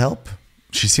she need help?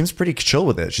 She seems pretty chill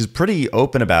with it. She's pretty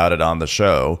open about it on the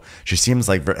show. She seems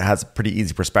like has a pretty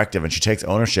easy perspective, and she takes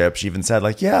ownership. She even said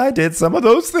like, yeah, I did some of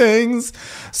those things.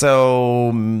 So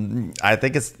I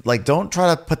think it's like, don't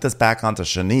try to put this back onto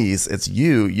Shanice. It's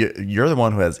you're the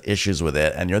one who has issues with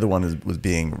it, and you're the one who was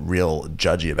being real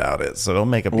judgy about it. So don't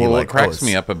make it be like, what cracks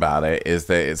me up about it is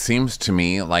that it seems to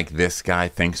me like this guy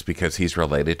thinks because he's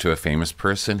related to a famous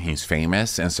person, he's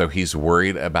famous. And so he's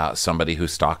worried about somebody who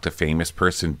stalked a famous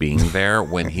person being there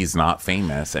when he's not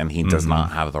famous, and he does not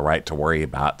have the right to worry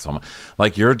about someone.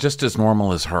 Like, you're just as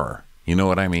normal as her. You know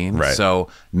what I mean? Right. So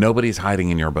nobody's hiding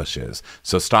in your bushes.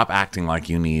 So stop acting like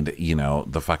you need, you know,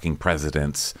 the fucking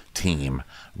president's team,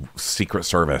 Secret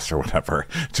Service or whatever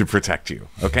to protect you.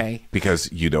 Okay?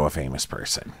 Because you know a famous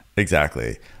person.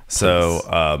 Exactly. So,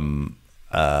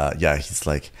 yeah, he's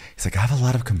like, I have a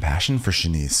lot of compassion for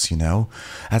Shanice, you know,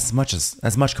 as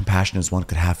much compassion as one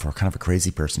could have for kind of a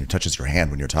crazy person who touches your hand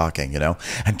when you're talking, you know.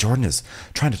 And Jordan is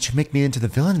trying to make me into the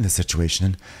villain in this situation,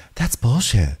 and that's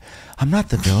bullshit. I'm not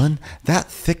the villain. That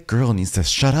thick girl needs to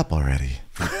shut up already.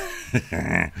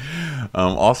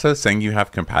 Also, saying you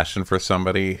have compassion for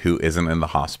somebody who isn't in the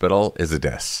hospital is a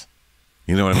diss.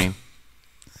 You know what I mean?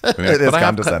 It is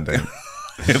condescending.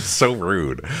 It's so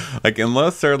rude. Like,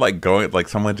 unless they're like going, like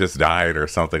someone just died or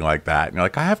something like that, and you're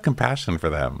like, I have compassion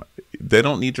for them. They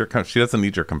don't need she doesn't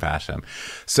need your compassion.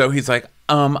 So he's like,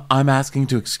 I'm asking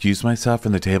to excuse myself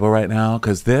from the table right now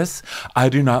because I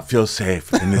do not feel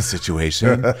safe in this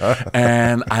situation,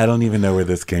 and I don't even know where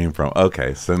this came from.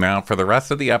 Okay, so now for the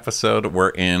rest of the episode,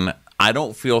 we're in I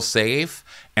don't feel safe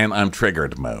and I'm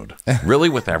triggered mode. Really,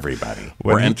 with everybody.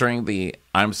 We're entering the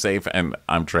I'm safe and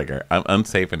I'm triggered. I'm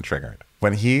unsafe and triggered.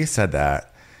 When he said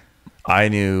that, I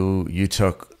knew you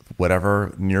took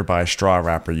whatever nearby straw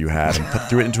wrapper you had and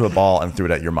threw it into a ball and threw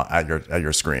it at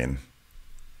your screen.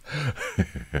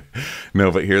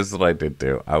 No, but here's what I did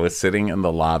do. I was sitting in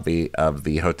the lobby of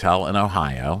the hotel in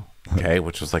Ohio, okay,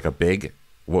 which was like a big,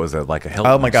 what was it, like a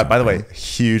Hilton? Oh my God, by the way,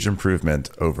 huge improvement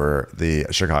over the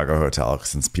Chicago hotel,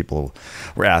 since people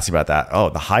were asking about that. Oh,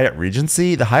 the Hyatt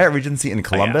Regency in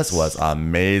Columbus was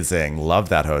amazing. Love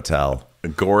that hotel.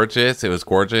 Gorgeous. It was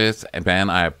gorgeous. And Ben,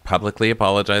 I publicly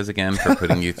apologize again for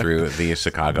putting you through the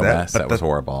Chicago mess. That was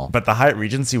horrible. But the Hyatt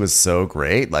Regency was so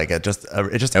great. Like it just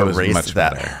erased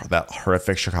that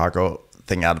horrific Chicago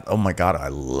thing out. Oh my God, I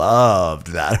loved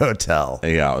that hotel.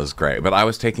 Yeah, it was great. But I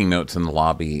was taking notes in the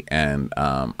lobby, and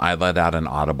I let out an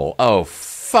audible, "Oh,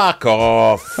 fuck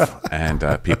off!"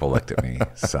 And people looked at me.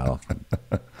 So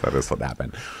that is what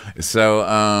happened.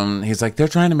 So he's like, they're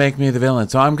trying to make me the villain,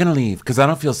 so I'm gonna leave because I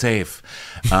don't feel safe.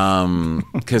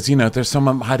 Because there's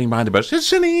someone hiding behind the bush.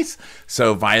 It's Shanice.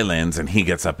 So violins, and he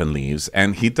gets up and leaves,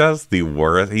 and he does the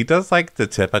worst. He does like the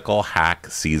typical hack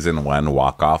season 1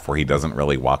 walk off, where he doesn't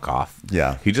really walk off.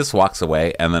 Yeah, he just walks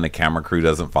away, and then a camera crew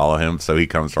doesn't follow him, so he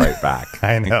comes right back.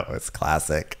 I know, it's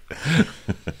classic.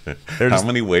 How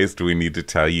many ways do we need to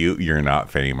tell you you're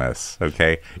not famous?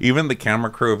 Okay, even the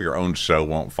camera crew of your own show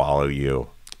won't follow you.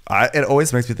 It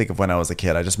always makes me think of when I was a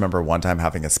kid. I just remember one time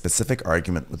having a specific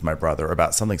argument with my brother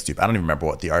about something stupid. I don't even remember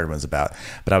what the argument was about,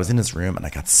 but I was in his room and I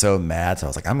got so mad. So I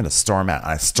was like, I'm going to storm out.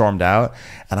 And I stormed out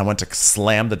and I went to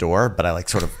slam the door, but I like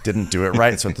sort of didn't do it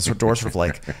right. So the door sort of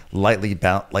like lightly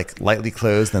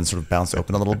closed, then sort of bounced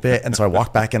open a little bit. And so I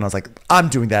walked back in and I was like, I'm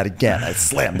doing that again. I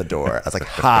slammed the door. I was like,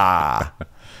 ha.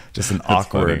 Just an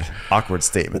awkward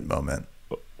statement moment.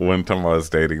 One time I was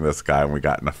dating this guy and we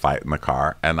got in a fight in the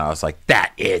car and I was like,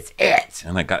 that is it.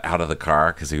 And I got out of the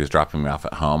car because he was dropping me off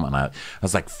at home and I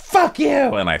was like, fuck you.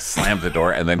 And I slammed the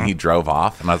door and then he drove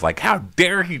off and I was like, how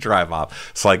dare he drive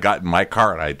off? So I got in my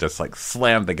car and I just like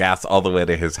slammed the gas all the way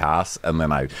to his house. And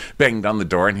then I banged on the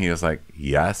door and he was like,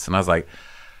 yes. And I was like,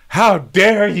 how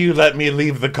dare you let me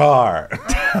leave the car?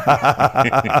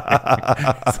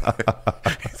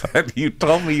 He said, you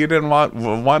told me you didn't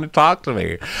want to talk to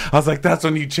me. I was like, that's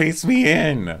when you chased me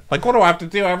in. Like, what do I have to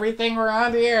do? Everything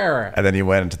around here. And then you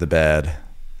went into the bed.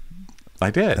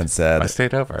 I did. And said, I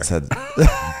stayed over. Said,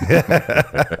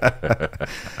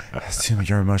 assume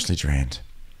you're emotionally drained.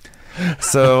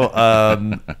 So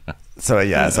Alex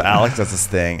does this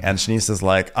thing and Shanice is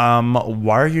like,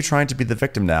 why are you trying to be the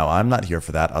victim now? I'm not here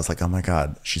for that. I was like, oh my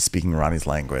God, she's speaking Ronnie's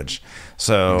language.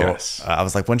 So yes. I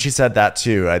was like, when she said that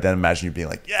too, I then imagine you being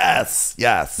like, yes.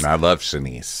 I love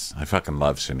Shanice. I fucking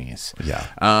love Shanice.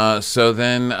 Yeah. So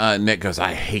then Nick goes,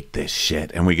 I hate this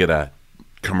shit. And we get a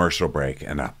commercial break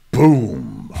and a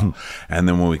boom. And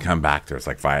then when we come back, there's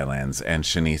like violins and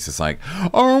Shanice is like, I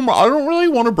don't really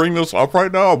want to bring this up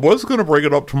right now. I was going to bring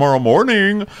it up tomorrow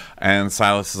morning. And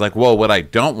Silas is like, well, what I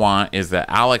don't want is that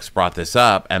Alex brought this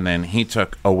up and then he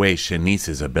took away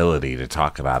Shanice's ability to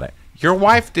talk about it. Your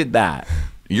wife did that.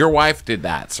 Your wife did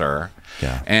that, sir.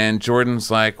 Yeah. And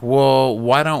Jordan's like, well,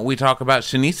 why don't we talk about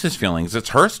Shanice's feelings? It's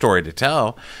her story to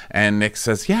tell. And Nick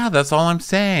says, yeah, that's all I'm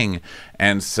saying.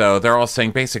 And so they're all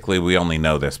saying, basically, we only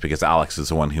know this because Alex is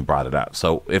the one who brought it up.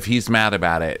 So if he's mad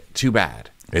about it, too bad.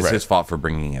 It's his fault for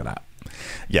bringing it up.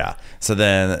 Yeah. So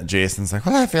then Jason's like,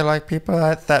 well, I feel like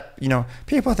people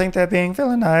people think they're being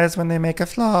villainized when they make a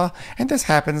flaw. And this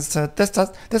happens to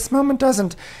this moment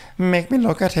doesn't make me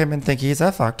look at him and think he's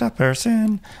a fucked up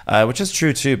person. Which is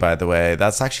true too, by the way.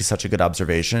 That's actually such a good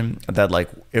observation that like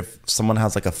if someone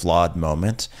has like a flawed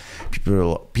moment,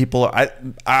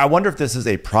 I wonder if this is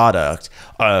a product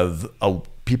of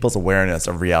people's awareness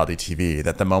of reality TV,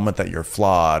 that the moment that you're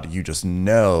flawed, you just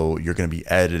know you're going to be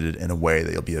edited in a way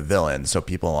that you'll be a villain. So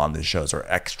people on these shows are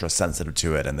extra sensitive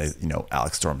to it and they,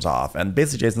 Alex storms off. And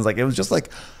basically Jason's like, it was just like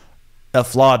a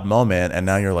flawed moment and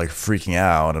now you're like freaking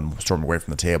out and storming away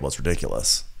from the table. It's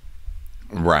ridiculous.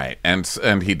 Right. And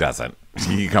he doesn't.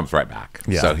 He comes right back.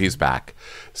 Yeah. So he's back.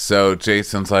 So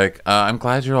Jason's like, I'm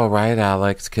glad you're all right,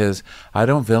 Alex, because I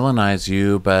don't villainize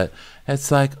you, but it's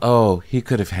like, oh, he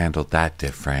could have handled that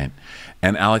different.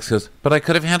 And Alex goes, but I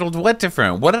could have handled what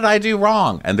different? What did I do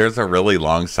wrong? And there's a really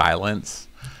long silence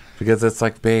because it's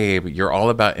like, babe, you're all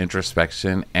about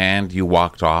introspection and you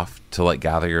walked off to like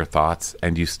gather your thoughts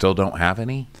and you still don't have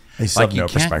any. Like you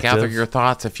can't gather your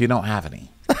thoughts if you don't have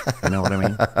any. You know what I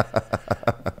mean?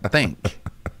 Think.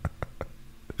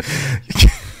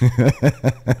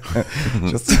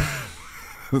 just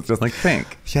like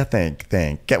think. Yeah, think.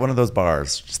 Get one of those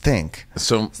bars. Just think.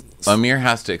 So Amir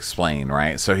has to explain,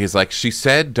 right? So he's like, she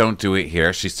said don't do it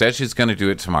here. She said she's going to do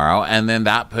it tomorrow. And then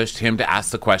that pushed him to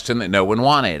ask the question that no one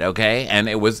wanted, okay? And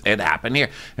it happened here.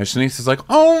 And Shanice is like,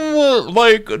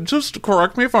 just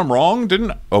correct me if I'm wrong.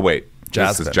 Oh, wait.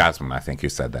 Jasmine. This is Jasmine, I think, who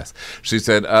said this. She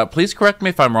said, please correct me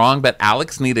if I'm wrong, but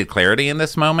Alex needed clarity in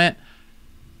this moment.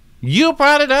 You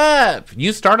brought it up.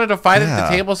 You started a fight at the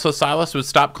table so Silas would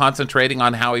stop concentrating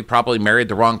on how he probably married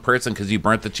the wrong person because you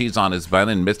burnt the cheese on his bun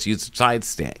and misused a side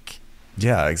stick.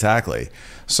 Yeah, exactly.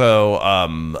 So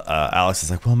Alex is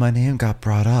like, well, my name got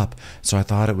brought up, so I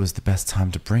thought it was the best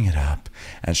time to bring it up.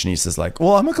 And Shanice is like,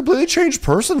 well, I'm a completely changed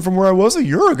person from where I was a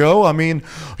year ago. I mean,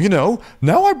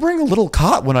 now I bring a little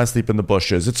cot when I sleep in the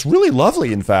bushes. It's really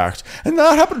lovely, in fact. And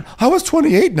that happened. I was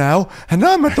 28 now, and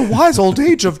now I'm at the wise old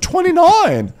age of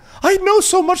 29. I know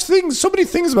so many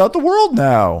things about the world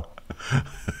now.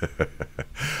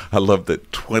 I love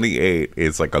that 28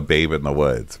 is like a babe in the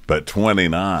woods, but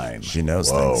 29. She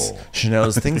knows things. She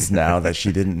knows things now that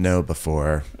she didn't know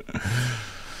before.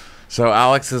 So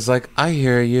Alex is like, I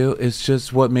hear you. It's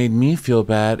just what made me feel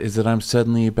bad is that I'm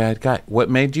suddenly a bad guy. What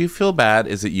made you feel bad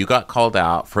is that you got called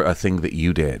out for a thing that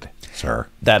you did, sir.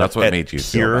 That's what made you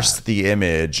feel bad. The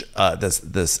image,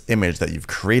 this image that you've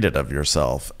created of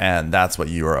yourself, and that's what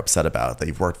you are upset about, that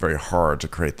you've worked very hard to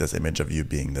create this image of you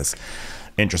being this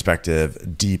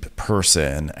introspective, deep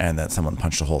person, and that someone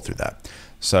punched a hole through that.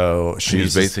 So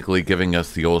she's basically giving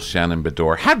us the old Shannon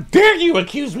Bedore. How dare you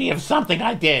accuse me of something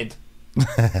I did?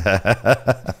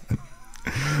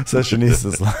 So Shanice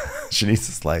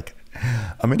is like,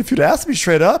 I mean, if you'd asked me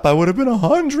straight up, I would have been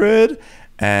 100.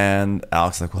 And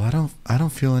Alex is like, well, I don't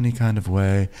feel any kind of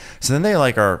way. So then they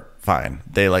like are fine.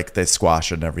 They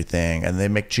squash it and everything, and they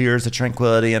make cheers to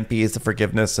tranquility and peace, to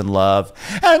forgiveness and love,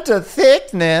 and to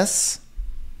thickness.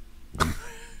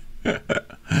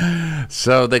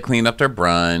 So they clean up their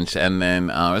brunch, and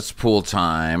then it's pool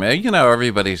time. You know,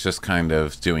 everybody's just kind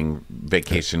of doing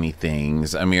vacation-y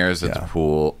things. Amir's at the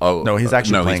pool. Oh no, he's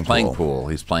actually playing pool.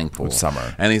 He's playing pool with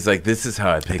Summer, and he's like, "This is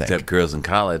how I picked up girls in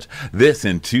college. This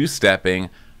and two-stepping."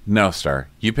 No, Star.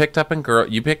 You picked up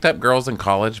girls in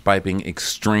college by being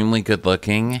extremely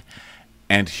good-looking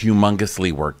and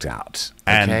humongously worked out.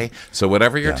 Okay? So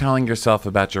whatever you're telling yourself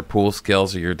about your pool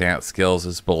skills or your dance skills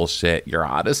is bullshit. You're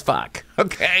hot as fuck.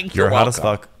 Okay? You're hot as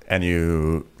fuck, and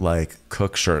you like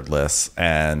cook shirtless,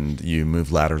 and you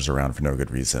move ladders around for no good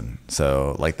reason.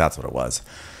 So like that's what it was.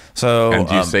 So and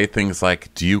you say things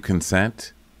like, "Do you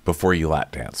consent?" before you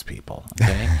lap dance people.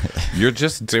 Okay? You're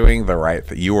just doing the right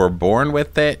thing. You were born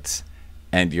with it,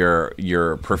 and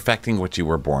you're perfecting what you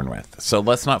were born with. So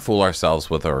let's not fool ourselves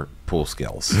with our pool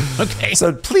skills. Okay.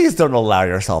 So please don't allow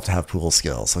yourself to have pool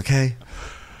skills. Okay.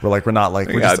 We're not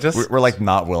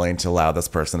not willing to allow this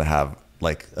person to have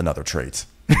like another trait.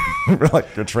 We're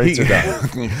like, your traits are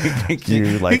done.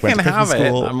 You like went to have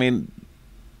school. it. I mean,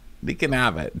 you can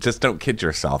have it. Just don't kid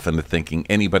yourself into thinking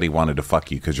anybody wanted to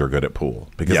fuck you because you're good at pool,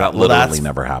 because that literally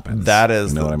never happens. That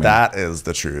is, you know what I mean? That is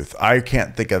the truth. I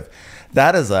can't think of.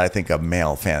 That is, I think, a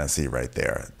male fantasy right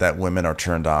there, that women are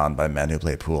turned on by men who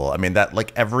play pool. I mean, that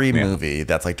like every movie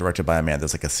that's like directed by a man,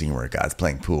 there's like a scene where a guy's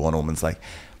playing pool and a woman's like,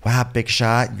 wow, big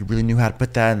shot. You really knew how to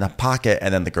put that in the pocket.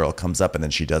 And then the girl comes up and then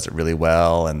she does it really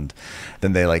well. And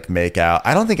then they like make out.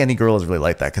 I don't think any girl is really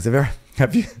like that. Because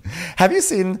have you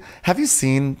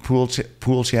seen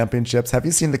pool championships? Have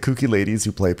you seen the kooky ladies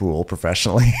who play pool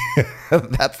professionally?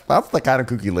 That's the kind of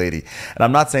kooky lady. And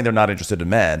I'm not saying they're not interested in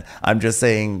men. I'm just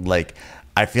saying like,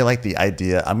 I feel like the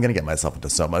idea, I'm going to get myself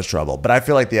into so much trouble, but I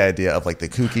feel like the idea of like the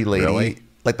kooky lady, really?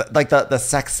 like the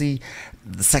sexy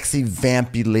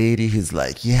vampy lady who's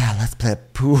like, yeah, let's play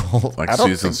pool. Like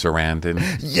Susan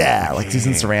Sarandon. Yeah, like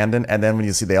Susan Sarandon. And then when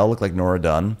you see, they all look like Nora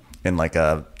Dunn in like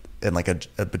a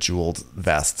bejeweled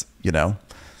vest, you know?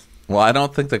 Well, I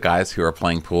don't think the guys who are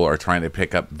playing pool are trying to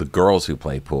pick up the girls who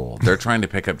play pool. They're trying to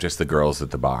pick up just the girls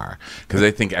at the bar, because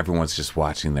they think everyone's just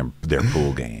watching their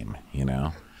pool game, you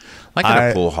know? Like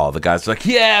at a pool hall, the guys are like,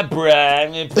 yeah, bro,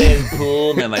 I'm going to play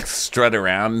pool, and like strut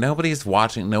around. Nobody's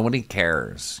watching. Nobody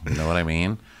cares. You know what I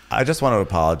mean? I just want to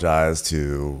apologize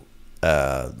to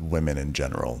women in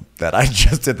general that I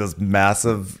just did this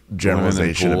massive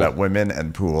generalization about women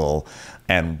and pool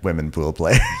and women pool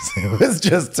players. It was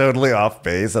just totally off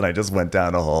base, and I just went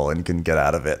down a hole and couldn't get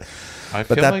out of it. I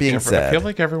feel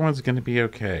like everyone's going to be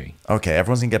okay. Okay,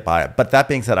 everyone's going to get by it. But that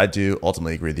being said, I do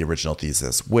ultimately agree with the original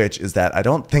thesis, which is that I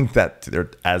don't think that there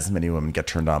as many women get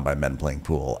turned on by men playing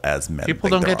pool as men. People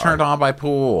don't get turned on by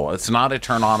pool. It's not a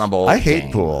turn-onable I hate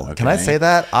game, pool. Okay? Can I say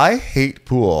that? I hate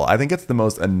pool. I think it's the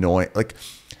most annoying. Like,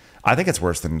 I think it's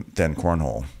worse than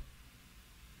cornhole.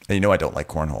 And you know I don't like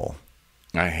cornhole.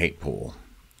 I hate pool.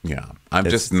 Yeah. I'm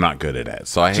just not good at it.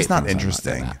 So I hate it's just not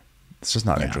interesting. It's just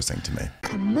not interesting to me.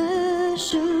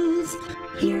 Commercials.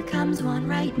 Here comes one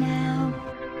right now.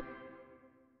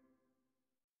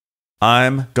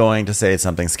 I'm going to say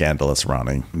something scandalous,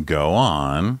 Ronnie. Go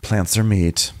on. Plants are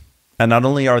meat. And not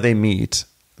only are they meat,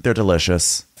 they're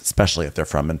delicious, especially if they're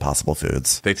from Impossible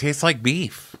Foods. They taste like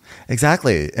beef.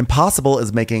 Exactly. Impossible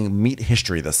is making meat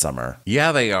history this summer.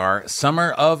 Yeah, they are.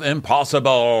 Summer of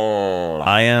Impossible.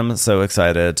 I am so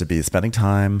excited to be spending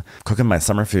time cooking my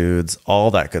summer foods, all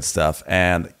that good stuff.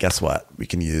 And guess what? We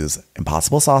can use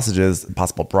Impossible sausages,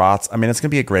 Impossible brats. I mean, it's going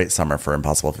to be a great summer for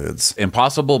Impossible Foods.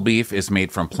 Impossible beef is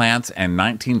made from plants and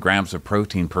 19 grams of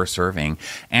protein per serving,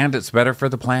 and it's better for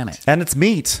the planet. And it's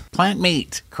meat. Plant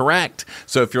meat, correct.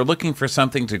 So if you're looking for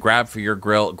something to grab for your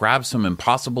grill, grab some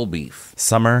Impossible beef.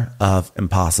 Summer of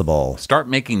Impossible. Start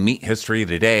making meat history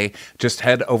today. Just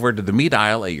head over to the meat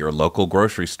aisle at your local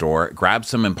grocery store, grab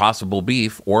some Impossible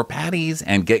beef or patties,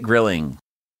 and get grilling.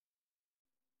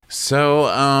 So,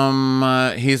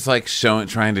 he's like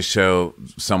trying to show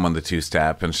someone the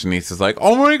two-step, and Shanice is like,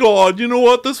 oh my God, you know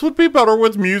what? This would be better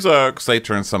with music. So they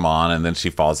turn some on, and then she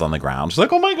falls on the ground. She's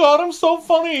like, oh my God, I'm so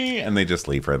funny. And they just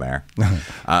leave her there.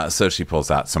 So she pulls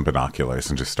out some binoculars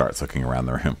and just starts looking around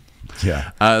the room.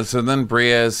 Yeah. So then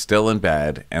Bria is still in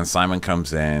bed, and Simon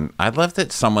comes in. I love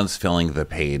that someone's filling the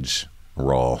page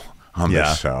role on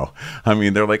this show. I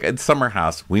mean, they're like, it's Summer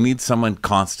House. We need someone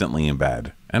constantly in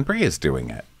bed. And Bria's doing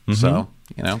it. So,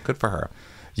 good for her.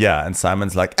 Yeah, and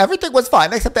Simon's like, everything was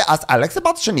fine except they asked Alex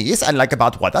about Shanice and like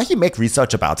about whether he make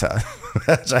research about her.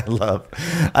 Which I love.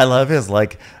 I love his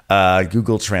like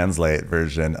Google Translate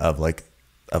version of like,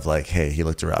 hey, he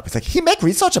looked her up. He's like, he make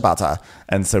research about her.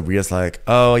 And so Bria's like,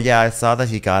 oh yeah, I saw that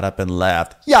he got up and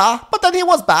left. Yeah, but then he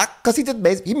was back because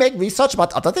he made research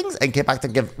about other things and came back to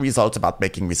give results about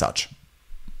making research.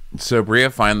 So Bria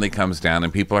finally comes down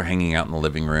and people are hanging out in the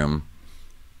living room.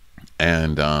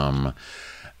 And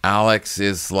Alex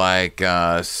is like,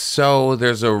 so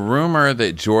there's a rumor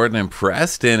that Jordan and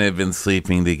Preston have been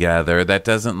sleeping together. That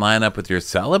doesn't line up with your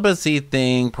celibacy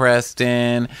thing,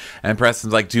 Preston. And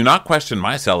Preston's like, do not question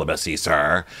my celibacy,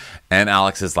 sir. And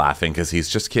Alex is laughing because he's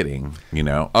just kidding,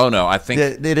 Oh, no, I think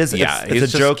it is. Yeah, it's he's a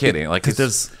just joke. Kidding. Like,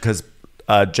 because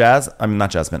not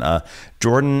Jasmine.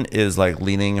 Jordan is like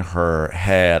leaning her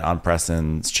head on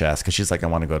Preston's chest because she's like, I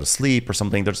want to go to sleep or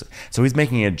something. So he's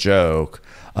making a joke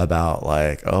about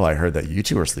like, oh, I heard that you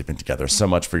two are sleeping together. So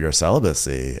much for your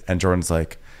celibacy. And Jordan's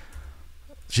like,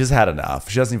 she's had enough.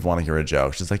 She doesn't even want to hear a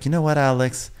joke. She's like, you know what,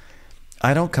 Alex?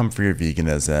 I don't come for your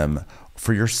veganism,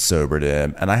 for your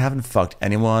soberdom, and I haven't fucked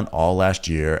anyone all last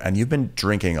year, and you've been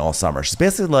drinking all summer. She's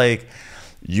basically like,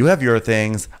 you have your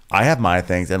things, I have my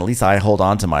things, and at least I hold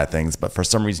on to my things, but for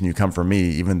some reason you come for me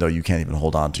even though you can't even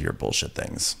hold on to your bullshit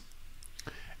things.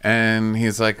 And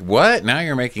he's like, what? Now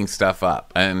you're making stuff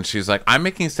up. And she's like, I'm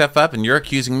making stuff up and you're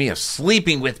accusing me of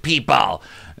sleeping with people.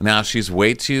 Now she's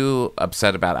way too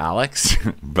upset about Alex,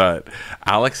 but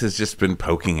Alex has just been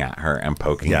poking at her and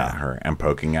poking at her and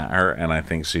poking at her. And I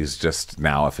think she's just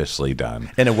now officially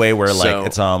done. In a way where like,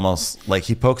 it's almost like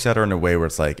he pokes at her in a way where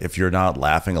it's like, if you're not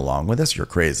laughing along with us, you're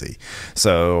crazy.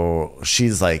 So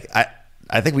she's like,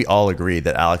 I think we all agree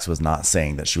that Alex was not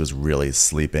saying that she was really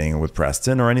sleeping with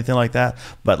Preston or anything like that.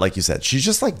 But like you said, she's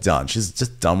just like done. She's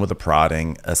just done with the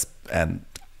prodding and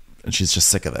she's just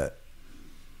sick of it.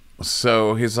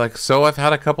 So he's like, so I've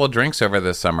had a couple of drinks over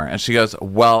this summer. And she goes,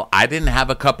 well, I didn't have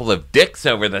a couple of dicks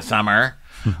over the summer.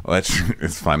 Which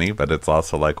is funny, but it's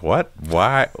also like, what?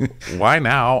 Why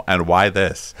now? And why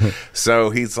this?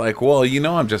 So he's like, well,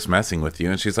 I'm just messing with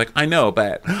you. And she's like, I know,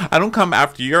 but I don't come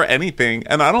after you or anything.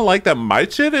 And I don't like that my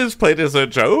shit is played as a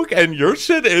joke and your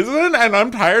shit isn't. And I'm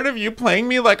tired of you playing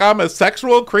me like I'm a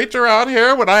sexual creature out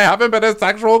here when I haven't been a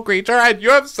sexual creature. And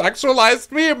you have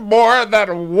sexualized me more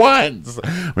than once.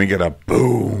 We get a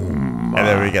boom. And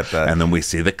then we get that. And then we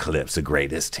see the clips of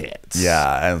greatest hits.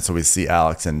 Yeah. And so we see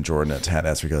Alex and Jordan at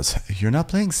tennis. He goes, you're not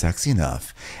playing sexy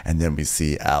enough. And then we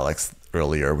see Alex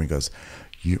earlier when he goes,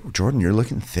 Jordan, you're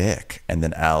looking thick. And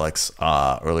then Alex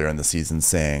earlier in the season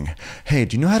saying, hey,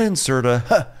 do you know how to insert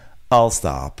a I'll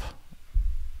stop.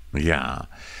 Yeah.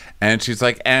 And she's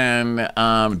like, and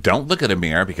don't look at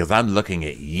Amir because I'm looking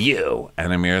at you.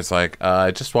 And Amir's like,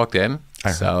 I just walked in.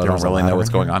 So I don't really know what's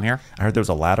going on here. I heard there was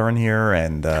a ladder in here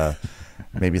and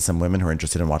maybe some women who are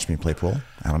interested in watching me play pool.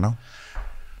 I don't know.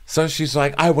 So she's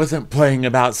like, I wasn't playing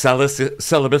about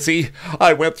celibacy.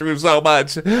 I went through so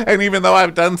much. And even though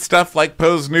I've done stuff like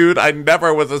pose nude, I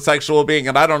never was a sexual being.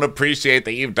 And I don't appreciate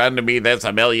that you've done to me this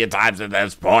a million times at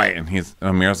this point. And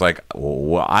Amir's like,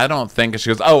 well, I don't think. And she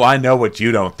goes, oh, I know what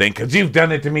you don't think because you've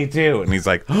done it to me too. And he's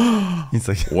like,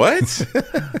 what?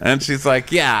 And she's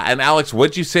like, yeah. And Alex,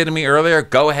 what'd you say to me earlier?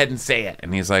 Go ahead and say it.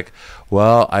 And he's like,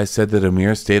 well, I said that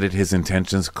Amir stated his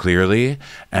intentions clearly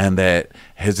and that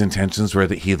his intentions were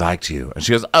that he liked you. And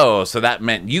she goes, oh, so that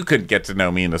meant you could get to know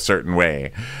me in a certain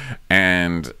way.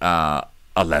 And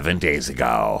 11 days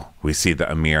ago, we see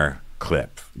the Amir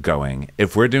clip going,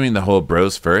 if we're doing the whole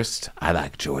bros first, I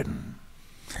like Jordan.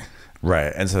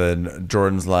 Right. And so then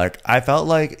Jordan's like, I felt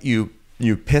like you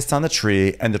pissed on the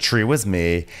tree and the tree was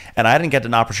me and I didn't get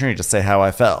an opportunity to say how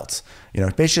I felt.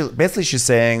 Basically she's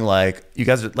saying like, you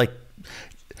guys are like,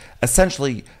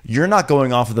 essentially, you're not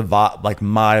going off of the like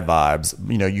my vibes.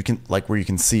 You can like where you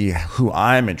can see who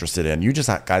I'm interested in. You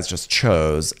guys just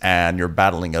chose, and you're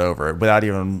battling it over without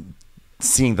even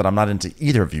seeing that I'm not into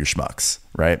either of you schmucks,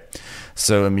 right?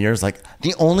 So Amir's like,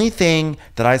 the only thing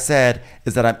that I said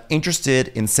is that I'm interested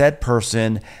in said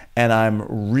person, and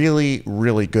I'm really,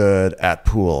 really good at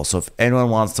pool. So if anyone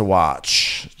wants to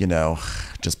watch,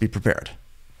 just be prepared.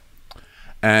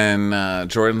 And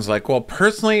Jordan's like, well,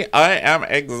 personally, I am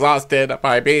exhausted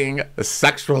by being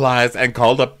sexualized and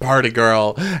called a party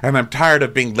girl. And I'm tired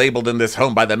of being labeled in this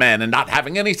home by the men and not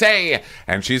having any say.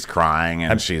 And she's crying.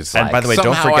 And she's like, by the way,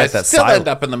 somehow don't forget I that still end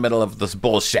up in the middle of this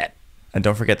bullshit. And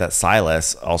don't forget that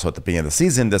Silas, also at the beginning of the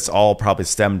season, this all probably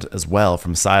stemmed as well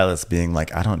from Silas being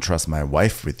like, I don't trust my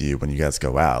wife with you when you guys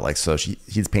go out. Like, so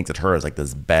he's painted her as like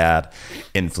this bad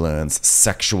influence,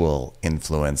 sexual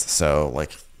influence. So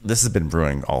like this has been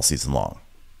brewing all season long.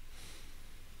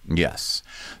 Yes.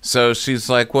 So she's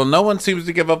like, well, no one seems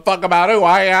to give a fuck about who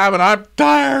I am, and I'm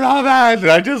tired of it.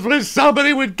 And I just wish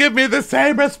somebody would give me the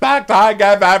same respect I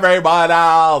give everyone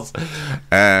else.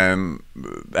 And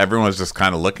everyone's just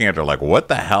kind of looking at her like, what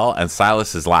the hell? And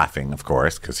Silas is laughing, of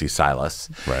course, because he's Silas.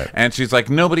 Right. And she's like,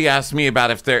 nobody asked me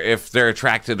about if they're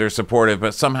attracted or supportive,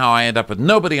 but somehow I end up with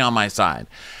nobody on my side.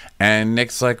 And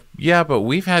Nick's like, yeah, but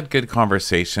we've had good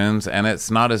conversations, and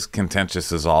it's not as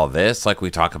contentious as all this. Like,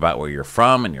 we talk about where you're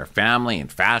from and your family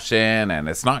and fashion, and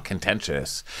it's not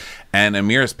contentious. And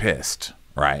Amir's pissed,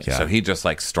 right? Yeah. So he just,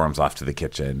 like, storms off to the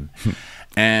kitchen.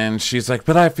 And she's like,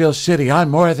 but I feel shitty. I'm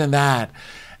more than that.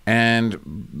 And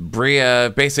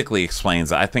Bria basically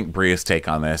explains that. I think Bria's take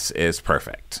on this is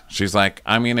perfect. She's like,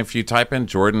 I mean, if you type in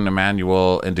Jordan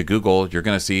Emanuel into Google, you're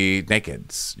going to see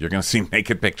nakeds. You're going to see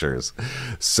naked pictures.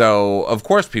 So, of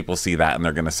course, people see that and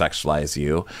they're going to sexualize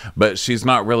you. But she's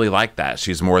not really like that.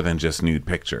 She's more than just nude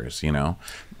pictures, you know?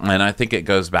 And I think it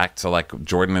goes back to, like,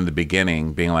 Jordan in the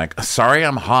beginning being like, sorry,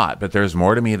 I'm hot, but there's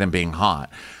more to me than being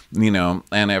hot. You know,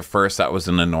 and at first that was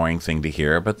an annoying thing to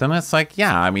hear, but then it's like,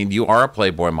 yeah, I mean, you are a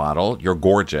Playboy model, you're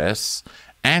gorgeous,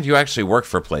 and you actually work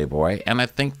for Playboy. And I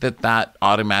think that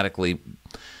automatically,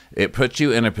 it puts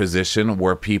you in a position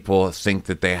where people think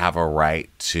that they have a right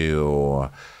to,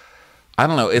 I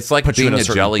don't know, it's like being a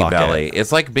jelly belly.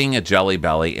 It's like being a jelly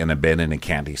belly in a bin in a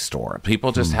candy store.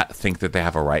 People just think that they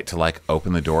have a right to, like,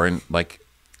 open the door and, like,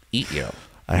 eat you.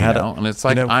 And it's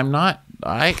like, I'm not,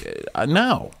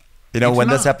 no. You know, when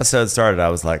this episode started, I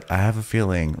was like, I have a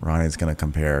feeling Ronnie's going to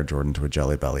compare Jordan to a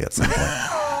jelly belly at some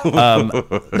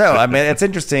point. No, I mean, it's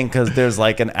interesting because there's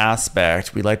like an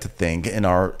aspect we like to think in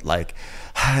our like,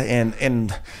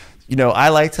 and you know, I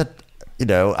like to, you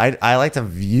know, I like to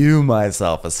view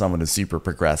myself as someone who's super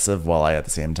progressive while I at the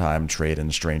same time trade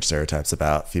in strange stereotypes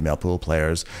about female pool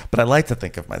players. But I like to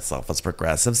think of myself as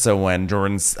progressive. So when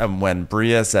when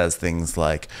Bria says things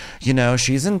like, you know,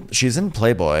 she's in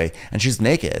Playboy and she's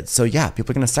naked, so yeah,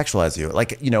 people are gonna sexualize you.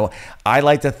 Like, you know, I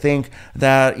like to think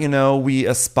that, you know, we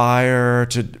aspire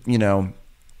to, you know,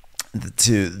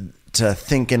 to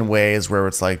think in ways where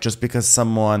it's like, just because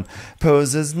someone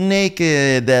poses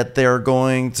naked that they're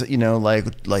going to, you know,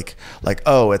 like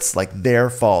oh, it's like their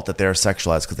fault that they're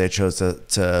sexualized because they chose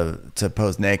to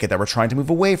pose naked, that we're trying to move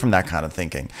away from that kind of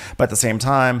thinking. But at the same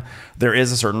time, there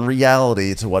is a certain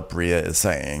reality to what Bria is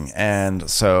saying. And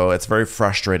so it's very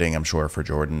frustrating, I'm sure, for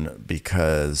Jordan,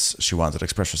 because she wanted to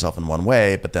express herself in one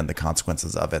way, but then the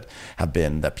consequences of it have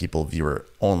been that people view her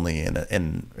only in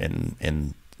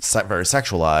very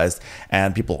sexualized,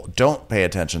 and people don't pay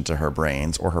attention to her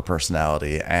brains or her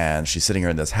personality. And she's sitting here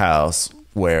in this house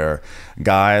where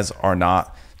guys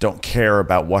don't care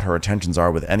about what her intentions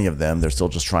are with any of them. They're still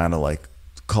just trying to like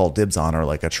call dibs on her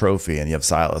like a trophy. And you have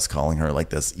Silas calling her like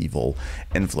this evil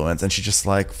influence, and she's just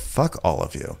like, fuck all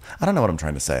of you. I don't know what I'm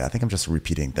trying to say. I think I'm just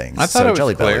repeating things. I thought it was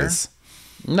jelly clear. Bellies.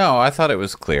 No, I thought it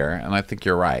was clear, and I think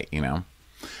you're right. You know,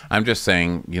 I'm just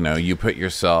saying, you know, you put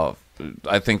yourself,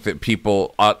 I think that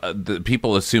people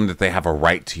assume that they have a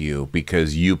right to you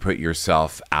because you put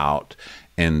yourself out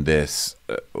in this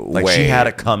like way. She had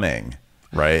it coming,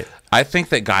 right? I think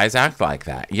that guys act like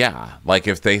that. Yeah. Like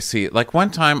if they see, like one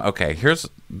time, okay,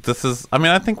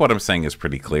 I think what I'm saying is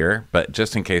pretty clear, but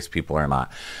just in case people are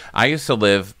not, I used to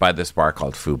live by this bar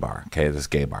called Foo Bar, okay, this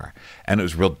gay bar. And it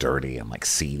was real dirty and like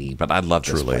seedy, but I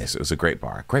loved this place. It was a great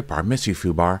bar. Great bar. Miss you,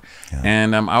 Foo Bar. Yeah.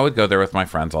 And I would go there with my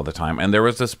friends all the time. And there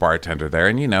was this bartender there,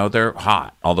 and you know, they're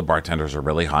hot. All the bartenders are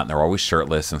really hot, and they're always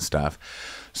shirtless and stuff.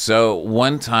 So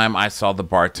one time I saw the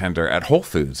bartender at Whole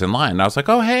Foods in line, and I was like,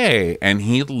 oh, hey. And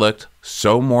he looked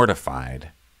so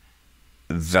mortified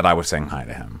that I was saying hi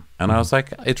to him. And I was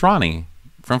like, it's Ronnie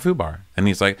from Foo Bar. And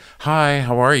he's like, hi,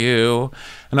 how are you?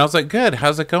 And I was like, good,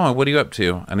 how's it going? What are you up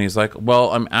to? And he's like,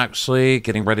 well, I'm actually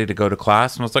getting ready to go to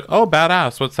class. And I was like, oh,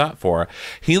 badass, what's that for?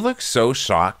 He looked so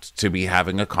shocked to be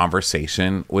having a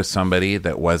conversation with somebody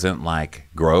that wasn't like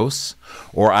gross,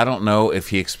 or I don't know if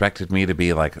he expected me to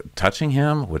be like touching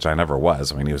him, which I never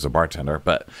was. I mean, he was a bartender,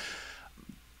 but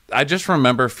I just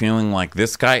remember feeling like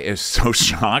this guy is so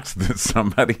shocked that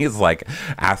somebody is like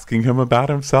asking him about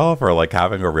himself or like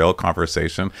having a real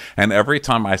conversation. And every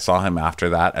time I saw him after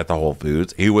that at the Whole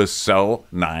Foods, he was so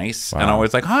nice. Wow. And I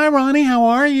was like, hi, Ronnie, how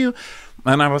are you?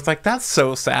 And I was like, that's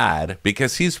so sad,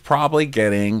 because he's probably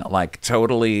getting like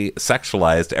totally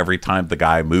sexualized every time the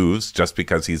guy moves just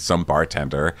because he's some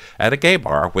bartender at a gay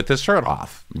bar with his shirt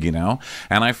off, you know?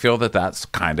 And I feel that that's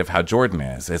kind of how Jordan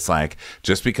is. It's like,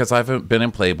 just because I've been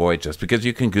in Playboy, just because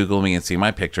you can Google me and see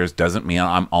my pictures doesn't mean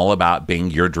I'm all about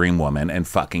being your dream woman and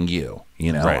fucking you.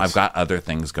 You know, I've got other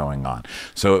things going on.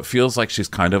 So it feels like she's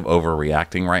kind of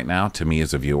overreacting right now to me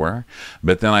as a viewer.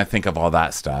 But then I think of all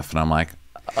that stuff and I'm like,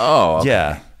 oh, okay.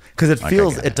 Yeah, because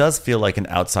it does feel like an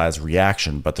outsized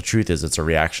reaction, but the truth is it's a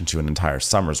reaction to an entire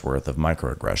summer's worth of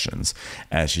microaggressions,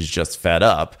 and she's just fed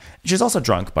up. She's also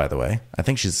drunk, by the way. I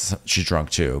think she's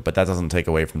drunk too, but that doesn't take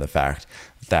away from the fact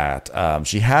that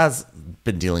she has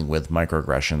been dealing with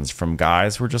microaggressions from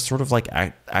guys who are just sort of like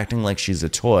acting like she's a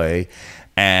toy,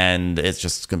 and it's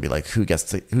just gonna be like who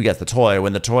gets the toy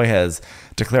when the toy has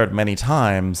declared many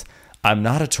times, I'm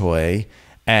not a toy.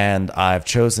 And I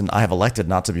have elected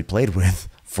not to be played with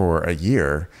for a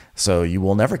year, so you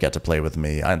will never get to play with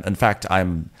me. In fact,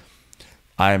 I'm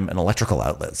an electrical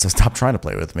outlet, so stop trying to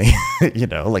play with me. You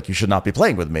know, like you should not be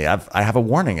playing with me. I have a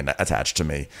warning attached to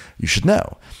me. You should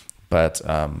know. But,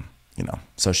 you know,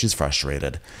 so she's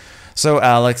frustrated. So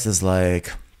Alex is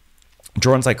like,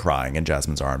 Jordan's like crying in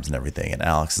Jasmine's arms and everything. And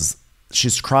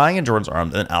she's crying in Jordan's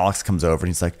arms, and Alex comes over and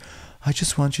he's like, I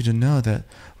just want you to know that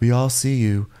we all see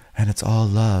you. And it's all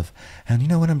love. And you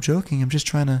know, when I'm joking, I'm just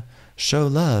trying to show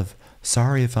love.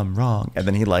 Sorry if I'm wrong. And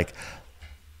then he like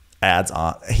adds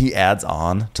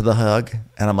on to the hug.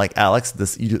 And I'm like, Alex,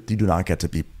 you do not get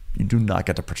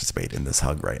to participate in this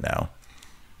hug right now.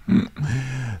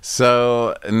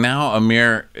 So now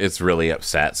Amir is really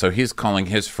upset. So he's calling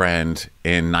his friend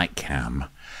in night cam.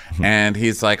 And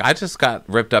he's like, I just got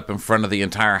ripped up in front of the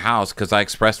entire house because I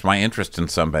expressed my interest in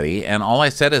somebody. And all I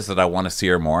said is that I want to see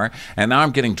her more. And now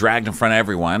I'm getting dragged in front of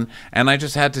everyone. And I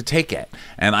just had to take it.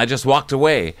 And I just walked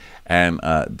away. And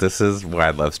this is why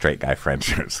I love straight guy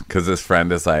friendships. Because his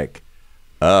friend is like,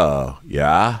 oh,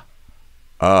 yeah?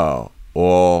 Oh,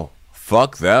 well,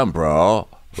 fuck them, bro.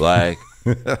 Like,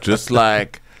 just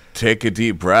like, take a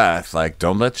deep breath. Like,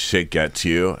 don't let shit get to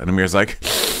you. And Amir's like,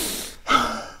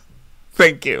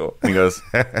 thank you. And he goes,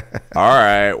 all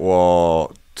right,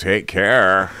 well, take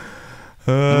care.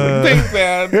 Thanks,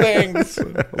 man. Thanks.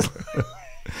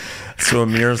 So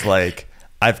Amir's like,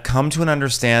 I've come to an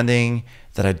understanding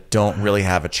that I don't really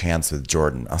have a chance with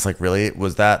Jordan. I was like, really?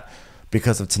 Was that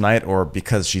because of tonight, or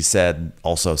because she said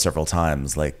also several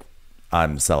times, like,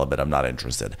 I'm celibate, I'm not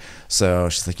interested? So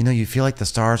she's like, you know, you feel like the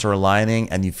stars are aligning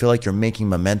and you feel like you're making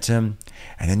momentum.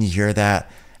 And then you hear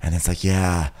that and it's like,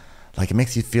 yeah, like it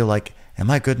makes you feel like, am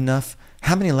I good enough?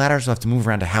 How many ladders do I have to move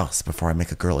around a house before I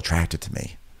make a girl attracted to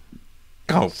me?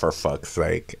 Oh, for fuck's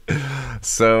sake.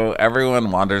 So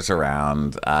everyone wanders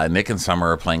around. Nick and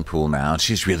Summer are playing pool now.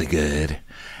 She's really good.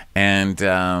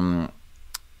 And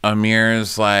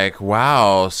Amir's like,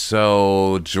 wow,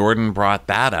 so Jordan brought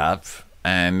that up.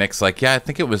 And Nick's like, yeah, I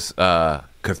think it was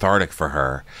cathartic for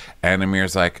her. And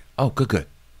Amir's like, oh, good.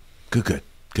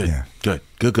 Yeah.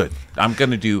 Good. I'm going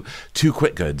to do 2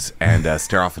 quick goods and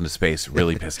stare off into space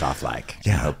really pissed off like.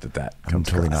 Yeah. I hope that I'm comes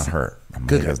totally across. not hurt.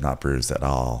 My ego's not bruised at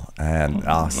all. And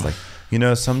Alex is like, you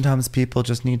know, sometimes people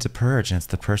just need to purge, and it's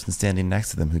the person standing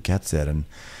next to them who gets it. And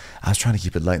I was trying to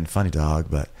keep it light and funny, dog,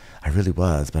 but I really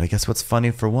was. But I guess what's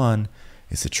funny for one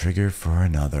is a trigger for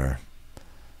another.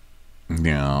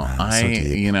 No,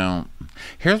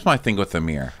 here's my thing with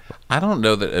Amir. I don't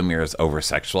know that Amir has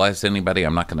over-sexualized anybody.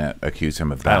 I'm not going to accuse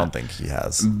him of that. I don't think he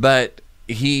has. But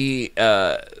she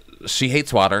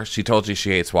hates water. She told you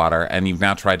she hates water, and you've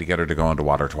now tried to get her to go into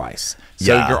water twice.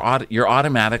 So you're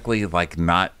automatically like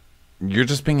not. You're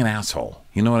just being an asshole.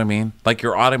 You know what I mean? Like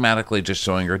you're automatically just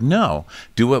showing her, no,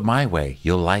 do it my way.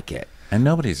 You'll like it. And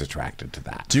nobody's attracted to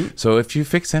that. So if you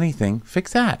fix anything,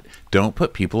 fix that. Don't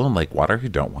put people in lake water who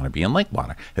don't want to be in lake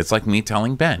water. It's like me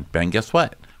telling Ben, guess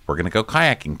what? We're going to go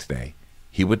kayaking today.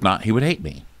 He would hate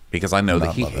me because I know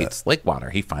that he hates lake water.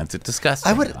 He finds it disgusting.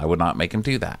 I would not make him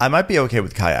do that. I might be okay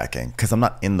with kayaking because I'm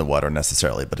not in the water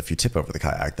necessarily, but if you tip over the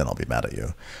kayak, then I'll be mad at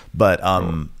you. But,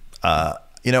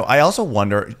 you know, I also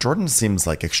wonder, Jordan seems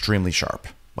like extremely sharp.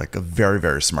 Like a very,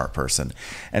 very smart person.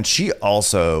 And she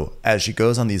also, as she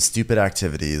goes on these stupid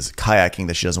activities, kayaking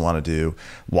that she doesn't want to do,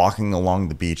 walking along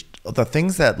the beach, the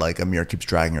things that like Amir keeps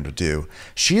dragging her to do,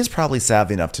 she is probably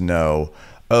savvy enough to know,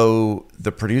 oh,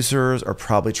 the producers are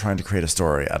probably trying to create a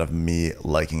story out of me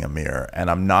liking Amir, and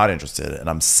I'm not interested, and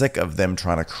I'm sick of them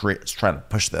trying to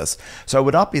push this. So I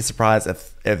would not be surprised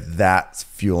if that's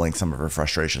fueling some of her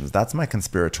frustrations. That's my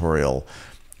conspiratorial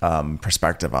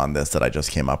perspective on this that I just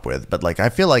came up with. But like I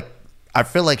feel like I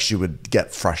feel like she would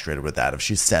get frustrated with that if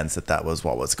she sensed that was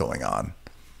what was going on.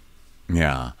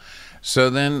 Yeah.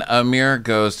 So then Amir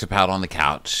goes to pat on the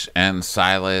couch, and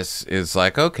Silas is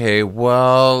like, okay,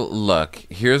 well, look,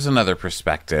 here's another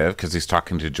perspective, because he's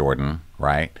talking to Jordan,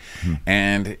 right?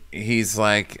 And he's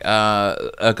like,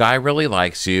 a guy really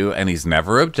likes you, and he's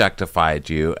never objectified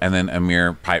you. And then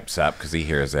Amir pipes up, because he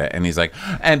hears it, and he's like,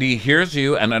 and he hears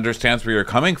you and understands where you're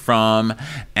coming from,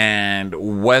 and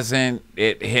wasn't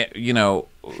it,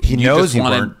 he knows you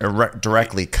weren't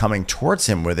directly coming towards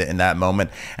him with it in that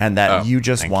moment, and that you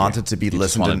just wanted to be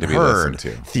listened and heard.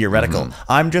 Theoretical.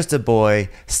 I'm just a boy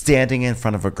standing in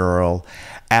front of a girl,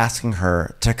 asking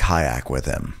her to kayak with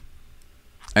him.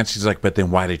 And she's like, but then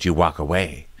why did you walk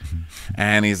away?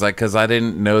 And he's like, because I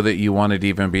didn't know that you wanted to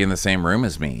even be in the same room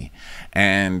as me.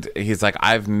 And he's like,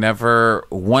 I've never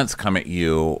once come at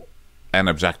you and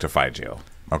objectified you.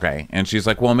 Okay. And she's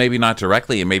like, well, maybe not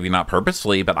directly and maybe not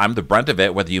purposefully, but I'm the brunt of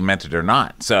it, whether you meant it or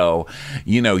not. So,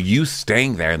 you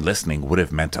staying there and listening would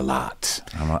have meant a lot.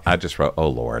 I just wrote, oh,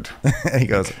 Lord. He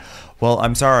goes, well,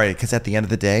 I'm sorry, because at the end of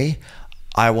the day,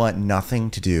 I want nothing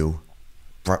to do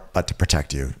but to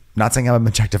protect you. Not saying I'm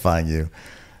objectifying you.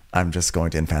 I'm just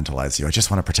going to infantilize you. I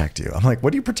just want to protect you. I'm like,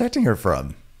 what are you protecting her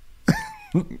from?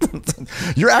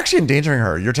 You're actually endangering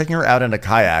her. You're taking her out in a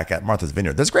kayak at Martha's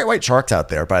Vineyard. There's great white sharks out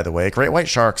there, by the way. Great white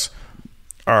sharks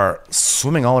are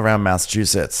swimming all around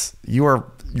Massachusetts. You're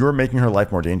making her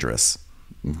life more dangerous.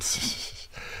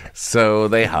 So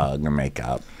they hug and make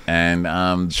up. And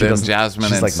then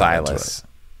Jasmine and Silas.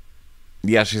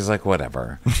 Yeah, she's like,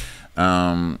 whatever.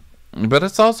 But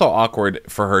it's also awkward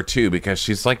for her too, because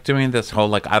she's like doing this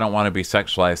whole I don't want to be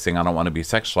sexualized thing. I don't want to be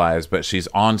sexualized, but she's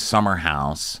on Summer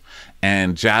House,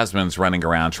 and Jasmine's running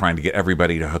around trying to get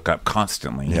everybody to hook up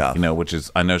constantly. Yeah. Which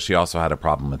is, I know she also had a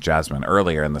problem with Jasmine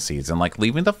earlier in the season.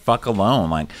 Leave me the fuck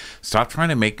alone. Stop trying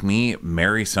to make me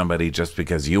marry somebody just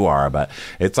because you are. But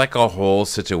it's a whole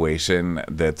situation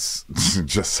that's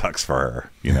just sucks for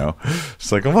her.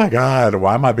 She's like, oh my God,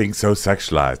 why am I being so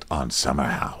sexualized on Summer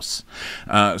House?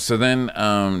 So then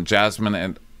Jasmine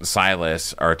and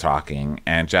Silas are talking,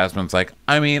 and Jasmine's like,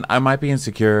 I might be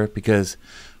insecure because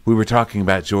we were talking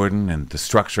about Jordan and the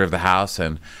structure of the house,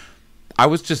 and I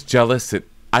was just jealous that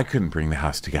I couldn't bring the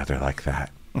house together like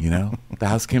that. The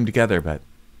house came together, but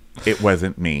it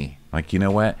wasn't me. You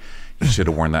know what? You should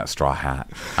have worn that straw hat.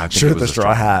 I think should have the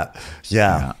straw hat.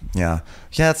 Yeah.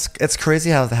 It's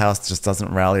crazy how the house just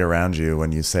doesn't rally around you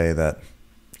when you say that.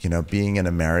 Being in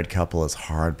a married couple is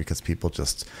hard because people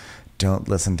just don't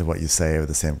listen to what you say with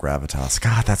the same gravitas.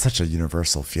 God, that's such a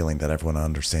universal feeling that everyone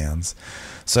understands.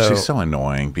 So she's so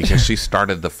annoying because she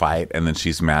started the fight, and then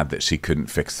she's mad that she couldn't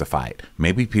fix the fight.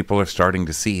 Maybe people are starting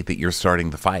to see that you're starting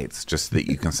the fights just so that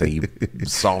you can say you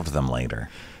solved them later.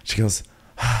 She goes,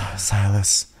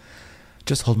 Silas,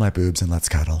 just hold my boobs and let's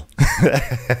cuddle.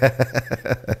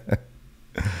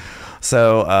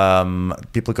 So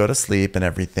people go to sleep and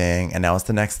everything, and now it's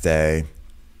the next day,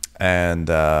 and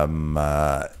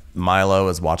Milo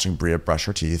is watching Bria brush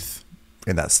her teeth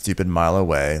in that stupid Milo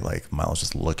way. Milo's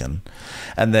just looking,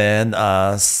 and then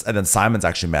Simon's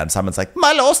actually mad. Simon's like,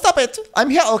 Milo, stop it!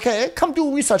 I'm here, okay? Come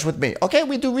do research with me, okay?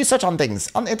 We do research on things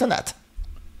on the internet.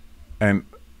 And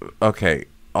okay,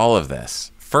 all of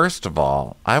this. First of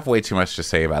all, I have way too much to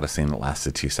say about a scene that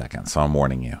lasted 2 seconds, so I'm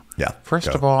warning you. Yeah. First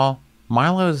of all,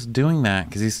 Milo's doing that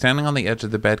because he's standing on the edge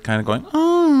of the bed kind of going,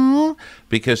 oh,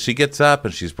 because she gets up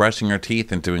and she's brushing her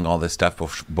teeth and doing all this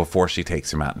stuff before she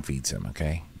takes him out and feeds him,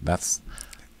 okay? That's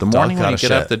the morning when you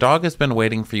get up. The dog has been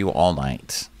waiting for you all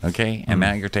night, okay? And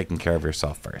now you're taking care of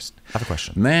yourself first. I have a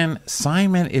question. And then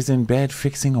Simon is in bed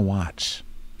fixing a watch.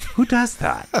 Who does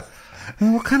that?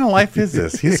 What kind of life is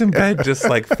this? He's in bed just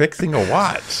fixing a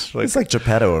watch. It's like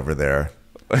Geppetto over there.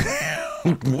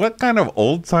 What kind of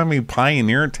old-timey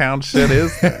pioneer town shit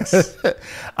is this?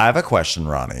 I have a question,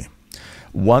 Ronnie.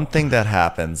 One thing that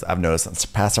happens, I've noticed in the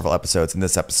past several episodes, in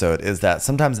this episode, is that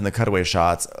sometimes in the cutaway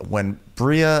shots, when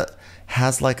Bria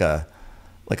has a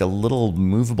little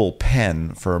movable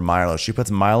pen for Milo, she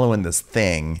puts Milo in this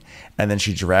thing, and then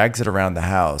she drags it around the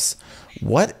house.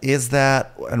 What is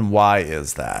that, and why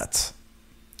is that?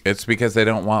 It's because they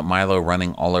don't want Milo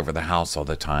running all over the house all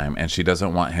the time, and she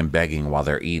doesn't want him begging while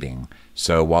they're eating.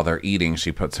 So while they're eating,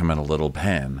 she puts him in a little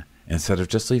pen instead of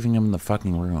just leaving him in the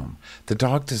fucking room. The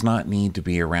dog does not need to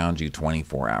be around you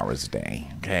 24 hours a day,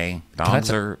 okay?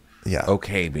 Dogs are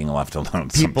okay being left alone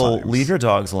People, sometimes. Leave your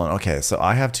dogs alone. Okay, so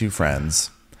I have 2 friends.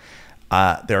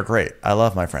 They're great. I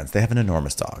love my friends. They have an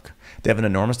enormous dog. They have an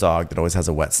enormous dog that always has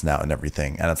a wet snout and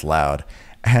everything, and it's loud.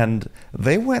 And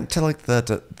they went to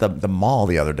the mall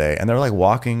the other day, and they were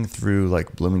walking through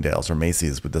Bloomingdale's or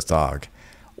Macy's with this dog.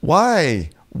 Why?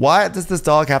 Why does this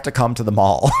dog have to come to the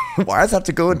mall? Why does it have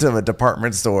to go into a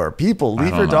department store? People,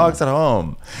 leave your dogs at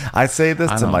home. I say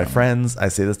this to my friends. I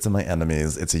say this to my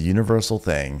enemies. It's a universal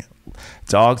thing.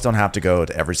 Dogs don't have to go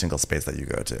to every single space that you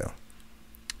go to.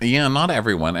 Yeah, not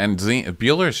everyone. And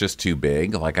Bueller's just too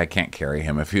big. Like, I can't carry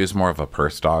him. If he was more of a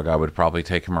purse dog, I would probably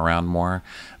take him around more.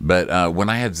 But when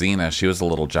I had Xena, she was a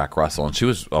little Jack Russell. And she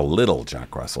was a little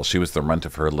Jack Russell. She was the runt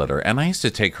of her litter. And I used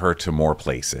to take her to more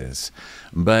places.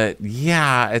 But,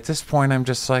 yeah, at this point, I'm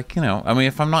just like, you know, I mean,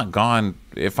 if I'm not gone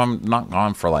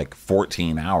for like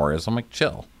 14 hours, I'm like,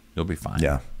 chill. You'll be fine.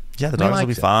 Yeah. Yeah, the dogs will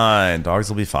be fine. Dogs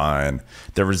will be fine.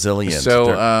 They're resilient.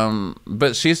 So,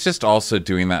 but she's just also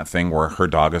doing that thing where her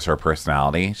dog is her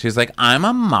personality. She's like, I'm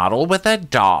a model with a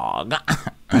dog.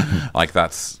 Like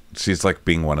she's like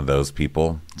being one of those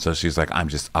people. So she's like, I'm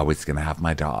just always going to have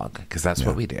my dog because that's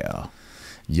what we do.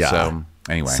 Yeah. So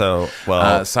anyway,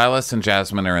 Silas and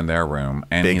Jasmine are in their room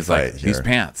and he's like, these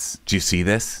pants. Do you see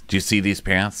this? Do you see these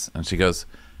pants? And she goes,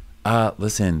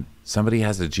 listen, somebody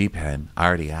has a G pen. I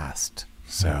already asked.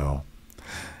 So,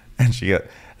 and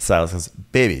Silas goes,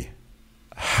 baby,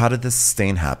 how did this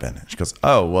stain happen? She goes,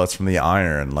 oh, well, it's from the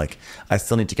iron. Like, I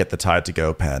still need to get the Tide to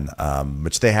Go pen,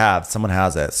 which they have. Someone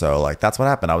has it. So, like, that's what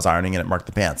happened. I was ironing and it marked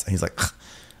the pants. And he's like,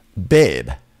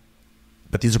 babe,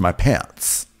 but these are my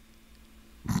pants.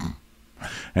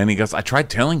 And he goes, I tried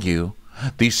telling you.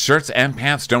 These shirts and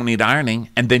pants don't need ironing,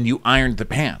 and then you ironed the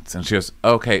pants. And she goes,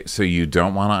 okay, so you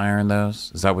don't want to iron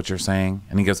those? Is that what you're saying?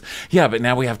 And he goes, yeah, but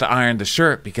now we have to iron the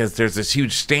shirt because there's this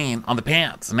huge stain on the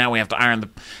pants. And now we have to iron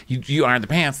you iron the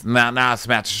pants, and now it's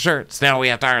match the shirts. Now we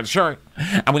have to iron the shirt.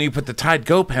 And when you put the Tide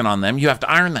Go pen on them, you have to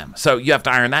iron them. So you have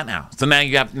to iron that now. So now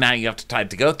you have to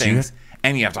Tide to Go things,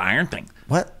 and you have to iron things.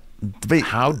 What? Wait.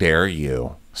 How dare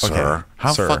you? Sir, okay,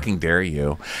 how fucking dare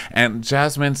you? And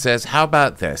Jasmine says, how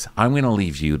about this? I'm going to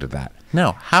leave you to that.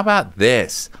 No, how about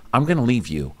this? I'm going to leave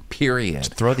you, period.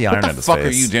 Just throw the iron at his face. What the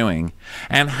fuck are you doing?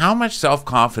 And how much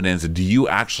self-confidence do you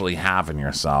actually have in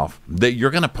yourself that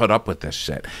you're going to put up with this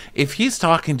shit? If he's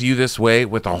talking to you this way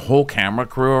with a whole camera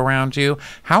crew around you,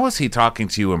 how is he talking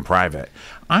to you in private?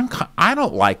 I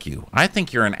don't like you. I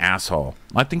think you're an asshole.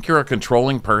 I think you're a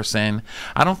controlling person.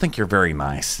 I don't think you're very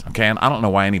nice. Okay, and I don't know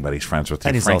why anybody's friends with you,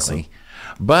 and he's frankly. Also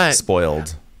but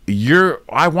spoiled.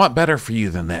 I want better for you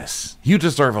than this. You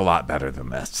deserve a lot better than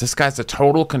this. This guy's a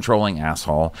total controlling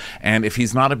asshole, and if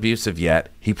he's not abusive yet,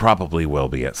 he probably will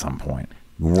be at some point.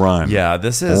 Run. Yeah,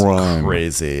 this is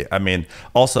crazy. I mean,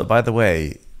 also, by the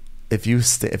way, if you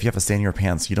have a stain in your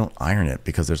pants, you don't iron it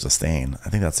because there's a stain. I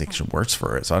think that's actually worse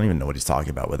for it. So I don't even know what he's talking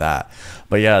about with that.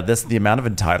 But yeah, the amount of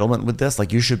entitlement with this,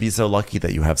 like, you should be so lucky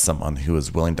that you have someone who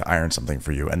is willing to iron something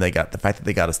for you, and the fact that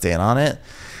they got a stain on it,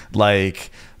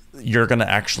 like, you're gonna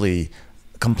actually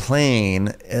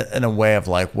complain in a way of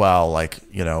like, well, like,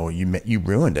 you know, you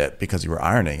ruined it because you were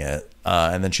ironing it.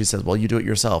 And then she says, well, you do it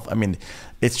yourself. I mean,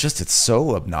 it's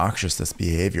so obnoxious, this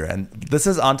behavior. And this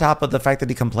is on top of the fact that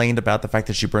he complained about the fact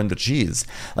that she burned the cheese.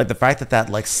 Like, the fact that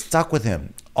like stuck with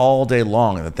him all day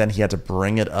long, and that then he had to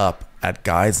bring it up at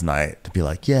guys' night to be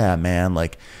like, yeah, man,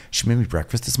 like, she made me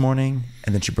breakfast this morning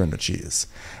and then she burned the cheese.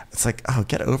 It's like, oh,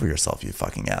 get over yourself, you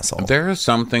fucking asshole. There are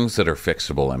some things that are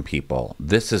fixable in people.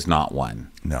 This is not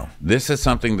one. No. This is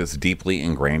something that's deeply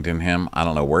ingrained in him. I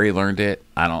don't know where he learned it.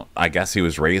 I guess he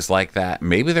was raised like that.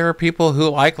 Maybe there are people who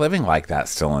like living like that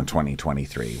still in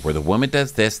 2023, where the woman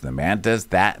does this, the man does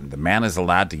that, and the man is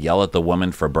allowed to yell at the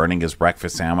woman for burning his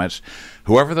breakfast sandwich.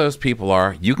 Whoever those people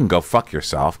are, you can go fuck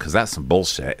yourself, because that's some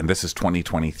bullshit, and this is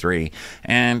 2023.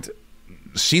 And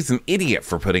she's an idiot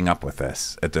for putting up with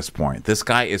this at this point. This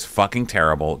guy is fucking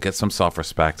terrible. Get some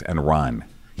self-respect and run.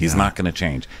 He's not going to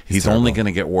change. He's only going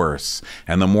to get worse.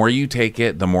 And the more you take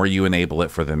it, the more you enable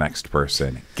it for the next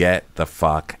person. Get the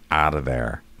fuck out of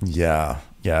there. Yeah.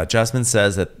 Yeah. Jasmine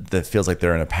says that feels like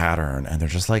they're in a pattern, and they're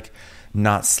just like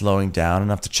not slowing down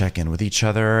enough to check in with each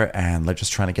other, and like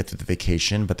just trying to get through the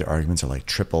vacation, but their arguments are like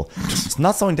triple. It's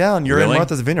not slowing down. You're in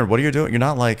Martha's Vineyard. What are you doing? You're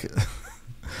not like...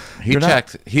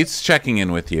 He's checking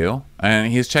in with you,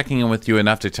 and he's checking in with you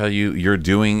enough to tell you you're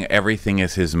doing everything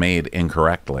as his made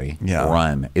incorrectly. Yeah.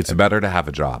 Run. It's better to have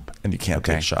a job. And you can't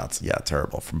take shots. Yeah,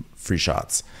 terrible. From free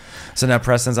shots. So now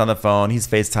Preston's on the phone. He's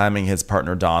FaceTiming his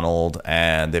partner Donald,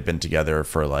 and they've been together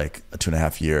for like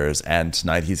 2.5 years. And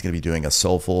tonight he's going to be doing a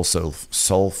soulful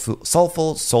soul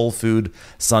food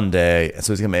Sunday.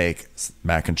 So he's going to make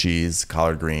mac and cheese,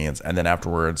 collard greens, and then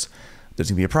afterwards there's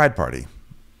going to be a pride party.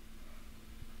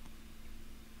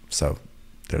 So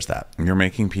there's that. You're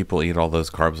making people eat all those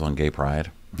carbs on gay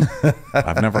pride?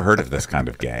 I've never heard of this kind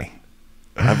of gay.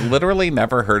 I've literally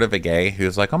never heard of a gay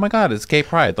who's like, oh my God, it's gay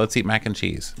pride. Let's eat mac and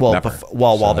cheese. Well, Never.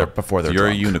 before they're You're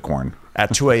drunk. a unicorn.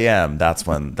 At 2 a.m., that's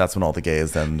when all the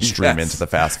gays then stream into the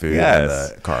fast food and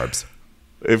the carbs.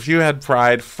 If you had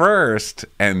pride first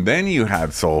and then you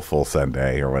had Soulful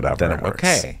Sunday or whatever, Then it works.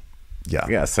 okay. Yeah.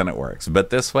 Yes, then it works. But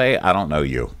this way, I don't know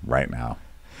you right now.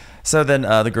 So then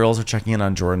the girls are checking in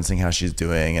on Jordan, seeing how she's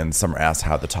doing, and Summer asks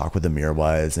how the talk with Amir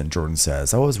was, and Jordan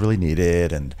says, oh, it was really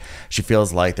needed, and she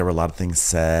feels like there were a lot of things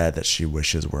said that she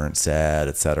wishes weren't said,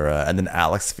 etc. And then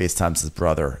Alex FaceTimes his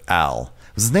brother, Al.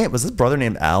 Was his brother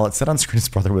named Al? It said on screen his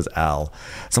brother was Al.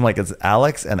 So I'm like, is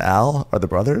Alex and Al are the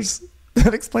brothers?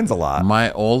 That explains a lot.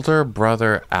 My older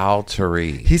brother, Al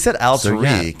Tariq. He said Al So,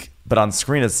 Tariq, yeah. but on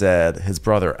screen it said his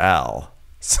brother Al.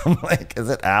 So I'm like, is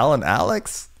it Al and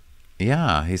Alex?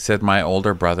 Yeah, he said my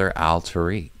older brother, Al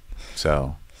Tariq.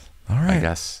 So, All right. I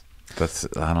guess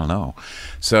I don't know.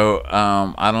 So,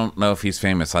 I don't know if he's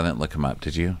famous. I didn't look him up.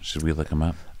 Did you? Should we look him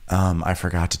up? I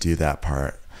forgot to do that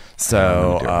part.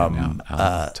 So Al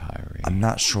Tariq. I'm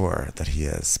not sure that he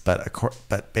is,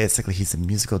 but basically he's a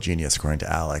musical genius according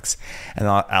to Alex. And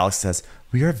Alex says,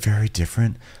 we are very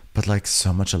different, but like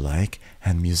so much alike,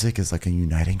 and music is like a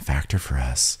uniting factor for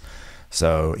us.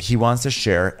 So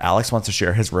Alex wants to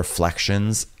share his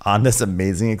reflections on this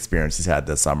amazing experience he's had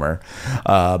this summer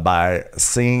by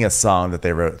singing a song that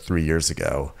they wrote 3 years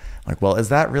ago. Like, well, is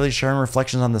that really sharing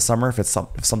reflections on the summer if it's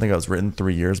if something that was written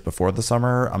 3 years before the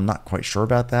summer? I'm not quite sure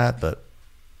about that, but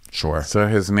sure. So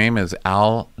his name is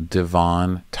Al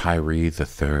Devon Tyree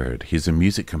III. He's a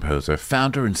music composer,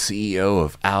 founder and CEO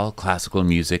of Al Classical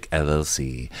Music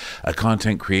LLC, a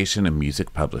content creation and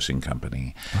music publishing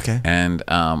company. Okay. And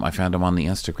I found him on the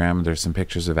Instagram. There's some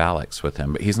pictures of Alex with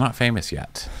him, but he's not famous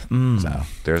yet. So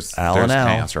there's Al to and Al.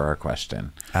 answer our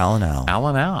question. Al and Al. Al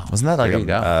and Al. Wasn't that like There you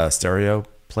go. a stereo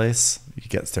place? You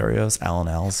get stereos, Al and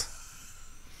Al's.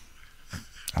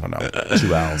 I don't know.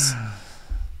 2 Al's.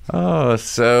 Oh,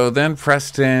 so then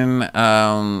Preston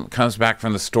comes back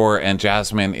from the store and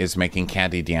Jasmine is making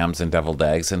candied yams and deviled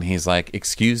eggs. And he's like,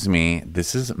 excuse me,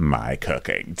 this is my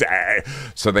cooking day.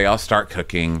 So they all start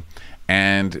cooking.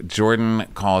 And Jordan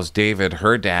calls David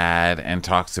her dad and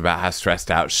talks about how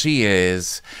stressed out she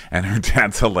is. And her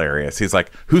dad's hilarious. He's like,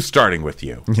 who's starting with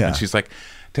you? Yeah. And she's like,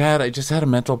 Dad, I just had a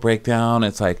mental breakdown.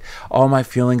 It's like all my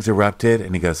feelings erupted.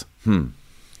 And he goes,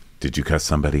 did you cuss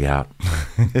somebody out?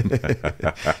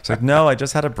 It's like, no, I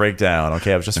just had a breakdown.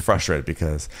 Okay, I was just frustrated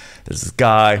because there's this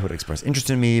guy who had expressed interest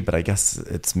in me, but I guess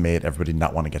it's made everybody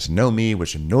not want to get to know me,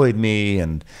 which annoyed me.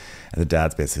 And the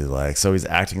dad's basically like, so he's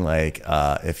acting like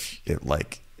if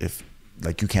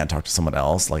you can't talk to someone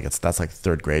else, like that's like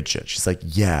 3rd grade shit. She's like,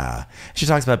 yeah. She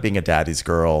talks about being a daddy's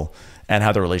girl and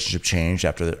how the relationship changed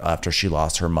after she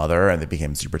lost her mother and they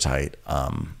became super tight.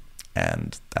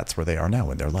 And that's where they are now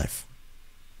in their life.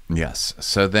 Yes.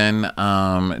 So then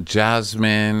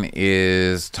Jasmine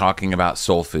is talking about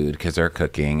soul food because they're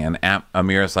cooking. And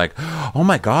Amir's like, oh,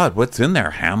 my God, what's in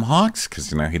there? Ham hocks? Because,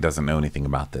 he doesn't know anything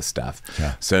about this stuff.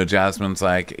 Yeah. So Jasmine's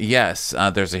like, yes,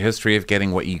 there's a history of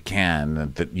getting what you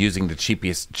can, using the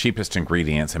cheapest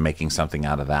ingredients and making something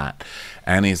out of that.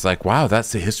 And he's like, wow,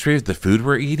 that's the history of the food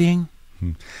we're eating?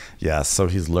 Yeah. So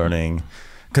he's learning.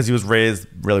 Because he was raised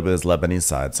really with his Lebanese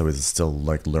side, so he's still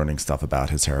like learning stuff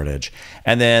about his heritage.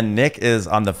 And then Nick is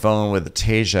on the phone with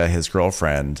Tasia, his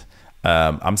girlfriend.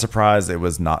 I'm surprised it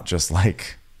was not just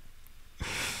like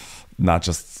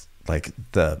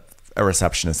a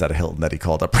receptionist at a Hilton that he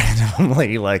called up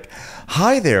randomly, like,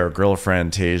 "Hi there,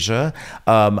 girlfriend Tasia.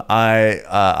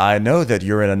 I know that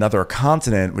you're in another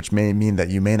continent, which may mean that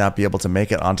you may not be able to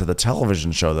make it onto the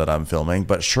television show that I'm filming,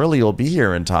 but surely you'll be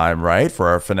here in time, right, for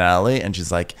our finale?" And she's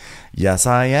like, "Yes,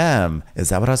 I am. Is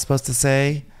that what I was supposed to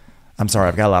say? I'm sorry,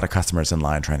 I've got a lot of customers in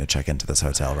line trying to check into this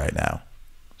hotel right now."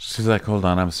 She's like, hold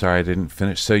on, I'm sorry, I didn't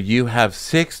finish. So you have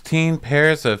 16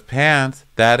 pairs of pants.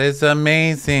 That is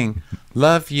amazing.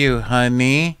 Love you,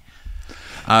 honey.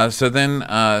 So then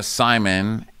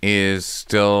Simon is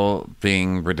still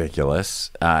being ridiculous.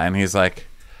 And he's like,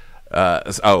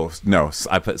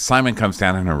 I put Simon comes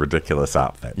down in a ridiculous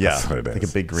outfit. Yeah, that's what it is. like a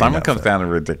big green Simon outfit. comes down in a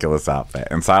ridiculous outfit.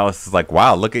 And Silas is like,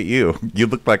 wow, look at you. You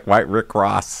look like White Rick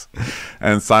Ross.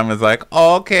 And Simon's like,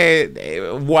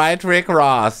 okay, White Rick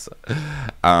Ross.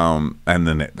 And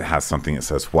then it has something that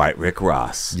says White Rick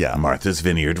Ross. Yeah. Martha's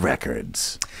Vineyard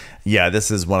Records. Yeah, this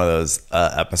is one of those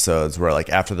episodes where, like,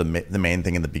 after the main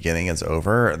thing in the beginning is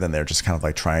over, then they're just kind of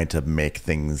like trying to make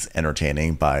things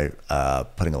entertaining by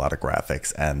putting a lot of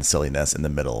graphics and silliness in the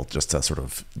middle just to sort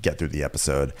of get through the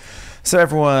episode. So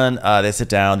everyone, they sit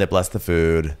down, they bless the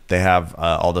food, they have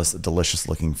all this delicious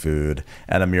looking food,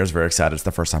 and Amir's very excited. It's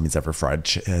the first time he's ever fried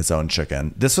his own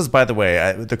chicken. This was, by the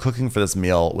way, the cooking for this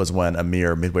meal was when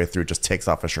Amir, midway through, just takes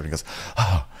off his shirt and goes,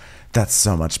 "Oh, that's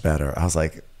so much better." I was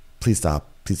like, please stop.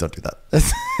 Please don't do that.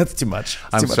 That's too much.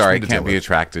 I'm sorry, I can't be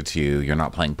attracted to you. You're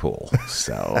not playing pool.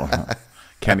 So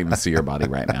can't even see your body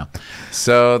right now.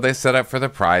 So they set up for the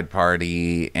Pride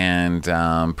party, and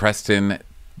Preston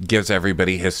gives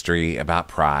everybody history about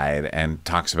Pride and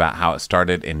talks about how it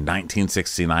started in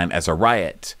 1969 as a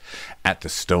riot at the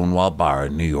Stonewall Bar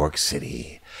in New York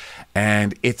City.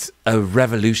 And it's a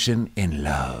revolution in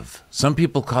love. Some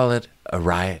people call it a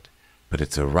riot, but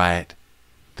it's a riot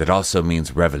that also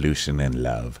means revolution in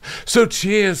love. So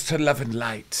cheers to love and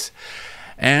light.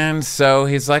 And so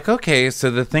he's like, okay,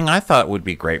 so the thing I thought would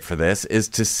be great for this is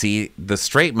to see the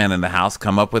straight men in the house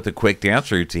come up with a quick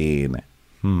dance routine.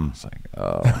 It's like,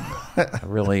 oh,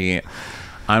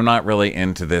 I'm not really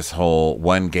into this whole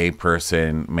one gay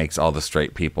person makes all the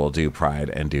straight people do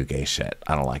Pride and do gay shit.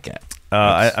 I don't like it.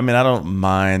 I mean, I don't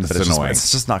mind, but annoying.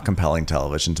 It's just not compelling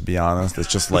television, to be honest. It's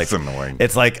just like it's annoying.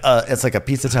 It's like a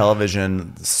piece of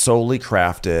television solely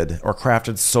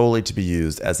crafted solely to be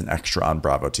used as an extra on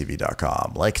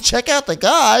BravoTV.com. Like, check out the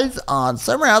guys on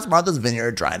Summer House Martha's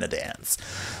Vineyard trying to dance.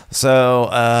 So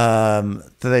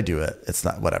they do it. It's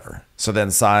not whatever. So then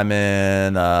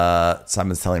Simon's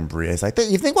telling Bria, he's like,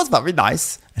 the evening was very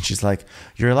nice, and she's like,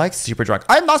 you're like super drunk.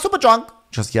 I'm not super drunk.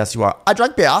 Just yes, you are. I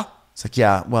drank beer. It's like,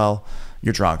 yeah, well,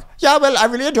 you're drunk. Yeah, well, I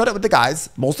really enjoyed it with the guys.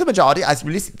 Mostly majority,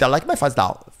 they're like my friends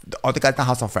now. All the guys in the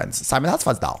house are friends. Simon has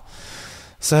friends now.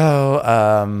 So,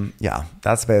 yeah,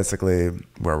 that's basically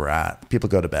where we're at. People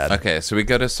go to bed. Okay, so we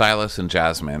go to Silas and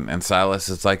Jasmine, and Silas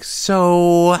is like,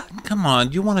 so, come on,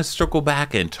 do you want to circle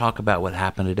back and talk about what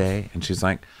happened today? And she's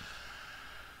like,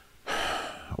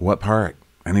 what part?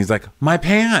 And he's like, my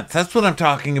pants. That's what I'm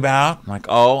talking about. I'm like,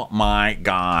 oh my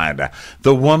God.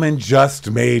 The woman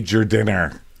just made your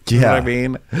dinner. You know what I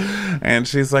mean? And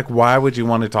she's like, why would you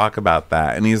want to talk about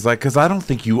that? And he's like, because I don't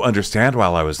think you understand why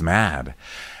I was mad.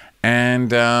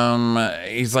 And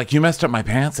he's like, you messed up my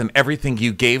pants, and everything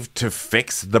you gave to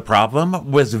fix the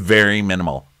problem was very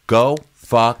minimal. Go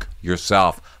fuck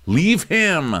yourself. Leave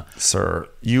him. Sir,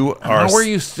 you are... How are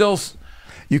you still...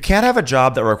 You can't have a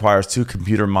job that requires 2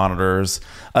 computer monitors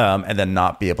and then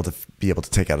not be able to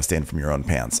take out a stain from your own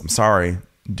pants. I'm sorry.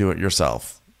 Do it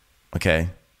yourself. Okay?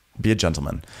 Be a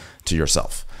gentleman to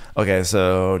yourself. Okay,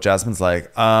 so Jasmine's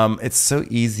like, it's so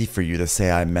easy for you to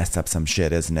say I messed up some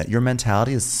shit, isn't it? Your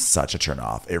mentality is such a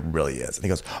turnoff. It really is. And he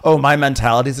goes, oh, my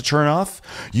mentality is a turnoff?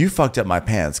 You fucked up my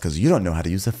pants because you don't know how to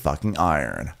use a fucking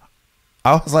iron.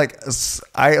 I was like,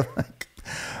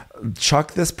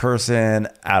 chuck this person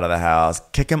out of the house.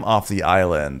 Kick him off the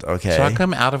island, okay? Chuck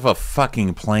him out of a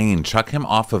fucking plane. Chuck him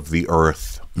off of the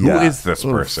earth. Who is this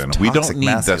person? We don't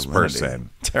need this person.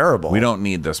 Terrible. We don't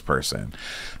need this person.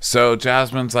 So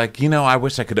Jasmine's like, I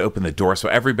wish I could open the door so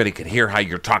everybody could hear how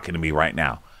you're talking to me right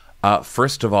now.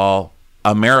 First of all,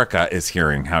 America is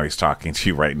hearing how he's talking to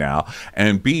you right now.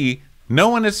 And B, no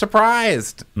one is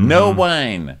surprised. Mm-hmm. No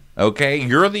one. Okay,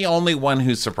 you're the only one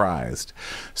who's surprised.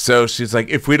 So she's like,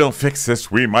 if we don't fix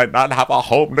this, we might not have a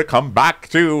home to come back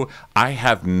to. I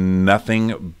have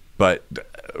nothing but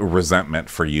resentment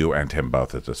for you and him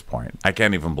both at this point. I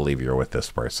can't even believe you're with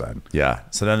this person. Yeah.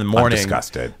 So then in the morning, I'm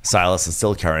disgusted. Silas is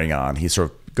still carrying on. He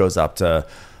sort of goes up to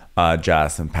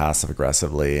Jasmine passive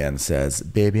aggressively and says,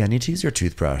 baby, I need to use your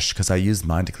toothbrush because I used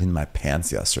mine to clean my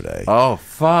pants yesterday. Oh,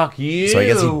 fuck you. So I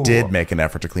guess he did make an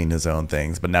effort to clean his own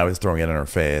things, but now he's throwing it in her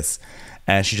face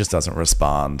and she just doesn't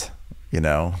respond,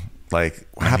 like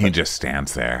what happened? He just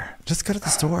stands there. Just go to the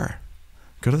store.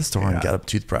 Go to the store and get a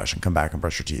toothbrush and come back and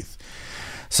brush your teeth.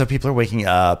 So people are waking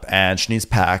up and Shanice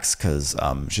packs because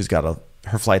she's got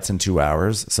her flight's in 2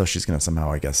 hours. So she's going to somehow,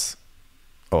 I guess,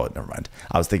 oh, never mind.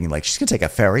 I was thinking like she's going to take a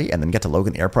ferry and then get to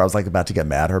Logan Airport. I was like about to get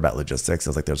mad at her about logistics. I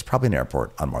was like, there's probably an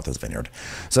airport on Martha's Vineyard.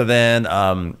 So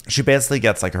then she basically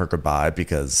gets like her goodbye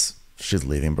because she's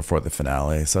leaving before the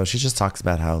finale. So she just talks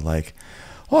about how like,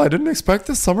 oh, I didn't expect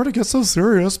this summer to get so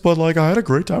serious, but like I had a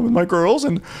great time with my girls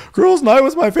and girls' night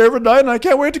was my favorite night and I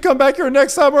can't wait to come back here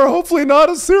next summer. Hopefully not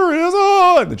as serious.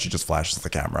 Oh, and then she just flashes the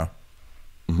camera.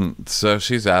 So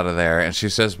she's out of there, and she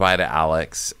says bye to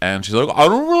Alex, and she's like, I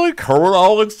don't really care what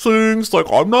Alex thinks. Like,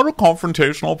 I'm not a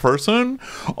confrontational person.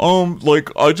 Like,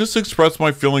 I just express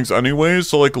my feelings anyway,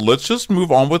 so, like, let's just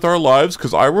move on with our lives,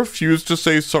 because I refuse to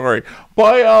say sorry.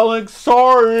 Bye, Alex.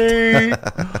 Sorry.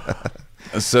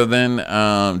 So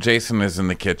then Jason is in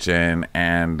the kitchen,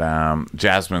 and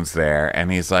Jasmine's there,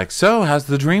 and he's like, so how's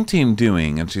the dream team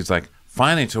doing? And she's like,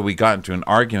 fine, until we got into an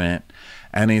argument.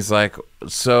 And he's like,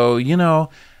 so, you know,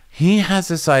 he has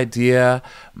this idea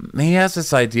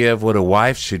of what a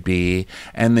wife should be,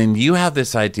 and then you have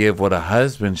this idea of what a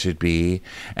husband should be,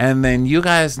 and then you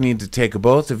guys need to take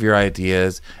both of your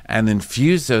ideas and then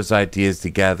fuse those ideas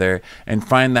together and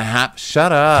find the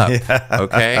shut up.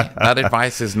 Okay, that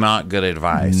advice is not good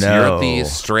advice. No. You're the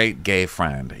straight gay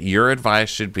friend. Your advice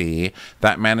should be,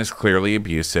 that man is clearly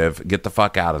abusive, get the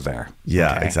fuck out of there.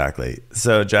 Yeah, okay? exactly.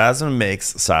 So Jasmine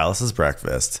makes Silas's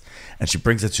breakfast, and she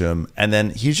brings it to him, and then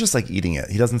he's just like eating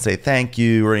it. He doesn't say thank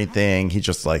you or anything. He's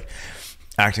just like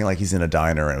acting like he's in a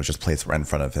diner, and it was just placed right in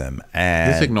front of him.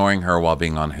 And he's ignoring her while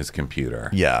being on his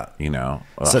computer. Yeah, you know.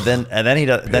 So then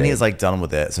he's like done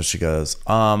with it. So she goes,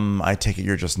 I take it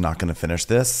you're just not going to finish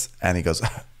this? And he goes,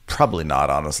 probably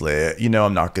not, honestly. You know,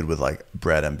 I'm not good with like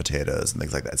bread and potatoes and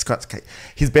things like that.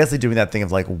 He's basically doing that thing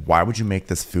of like, why would you make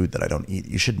this food that I don't eat?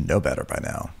 You should know better by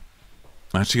now.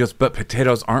 And she goes, but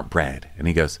potatoes aren't bread. And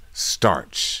he goes,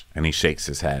 starch. And he shakes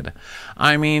his head.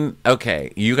 I mean,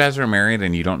 okay, you guys are married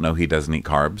and you don't know he doesn't eat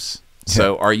carbs.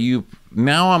 So are you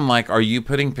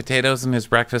putting potatoes in his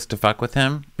breakfast to fuck with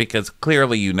him? Because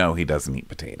clearly you know he doesn't eat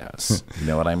potatoes. You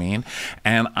know what I mean?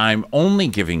 And I'm only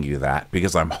giving you that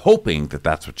because I'm hoping that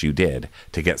that's what you did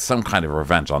to get some kind of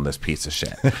revenge on this piece of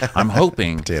shit. I'm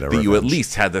hoping that you at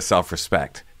least had the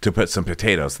self-respect to put some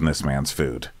potatoes in this man's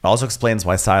food. Also explains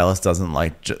why Silas doesn't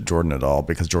like Jordan at all,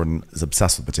 because Jordan is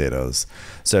obsessed with potatoes.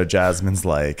 So Jasmine's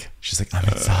like, she's like, I'm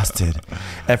exhausted.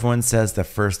 Everyone says the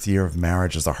first year of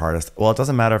marriage is the hardest. Well, it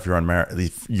doesn't matter if you're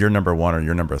if you're number 1 or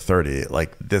you're number 30.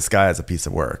 Like, this guy is a piece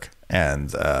of work, and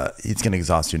he's going to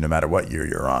exhaust you no matter what year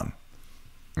you're on.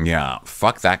 Yeah,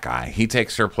 fuck that guy. He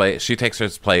takes her plate. She takes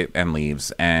his plate and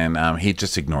leaves, and he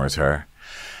just ignores her.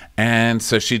 And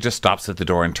so she just stops at the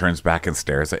door and turns back and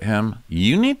stares at him.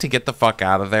 You need to get the fuck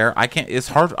out of there. I can't. It's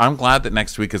hard. I'm glad that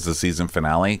next week is the season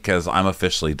finale, because I'm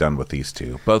officially done with these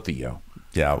two, both of you.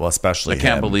 Yeah, well, especially I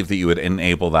can't him. believe that you would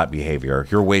enable that behavior.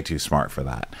 You're way too smart for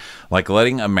that. Like,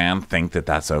 letting a man think that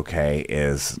that's okay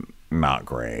is not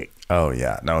great. Oh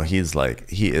yeah, no, he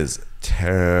is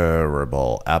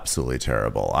terrible, absolutely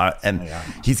terrible.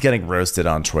 He's getting roasted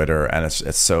on Twitter, and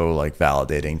it's so like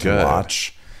validating to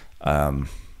watch.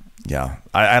 Yeah,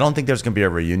 I don't think there's gonna be a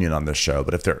reunion on this show,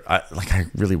 but if I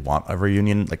really want a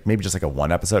reunion, like maybe just like a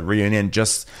 1-episode reunion,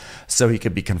 just so he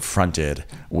could be confronted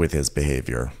with his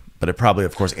behavior. But it probably,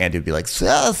 of course, Andy would be like,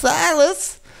 so,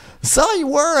 Silas, saw you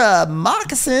wore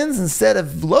moccasins instead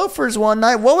of loafers one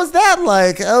night. What was that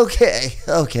like?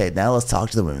 Okay, now let's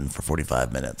talk to the women for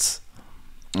 45 minutes.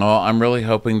 Well, I'm really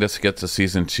hoping this gets a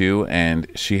season 2, and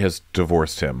she has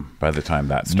divorced him by the time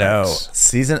that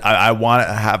starts. No, I want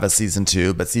to have a season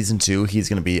 2, but season 2, he's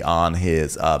going to be on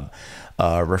his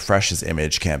refresh his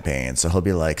image campaign. So he'll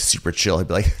be like super chill. He'll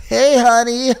be like, hey,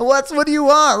 honey, what do you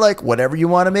want? Like, whatever you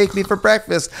want to make me for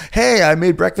breakfast. Hey, I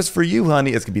made breakfast for you,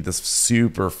 honey. It's going to be this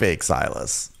super fake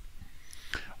Silas.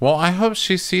 Well, I hope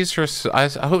she sees I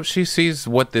hope she sees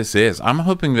what this is. I'm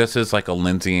hoping this is like a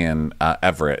Lindsay and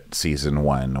Everett season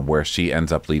 1, where she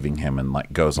ends up leaving him and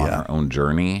like goes on her own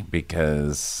journey,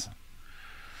 because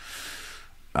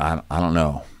I don't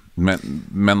know.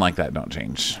 Men like that don't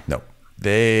change. No,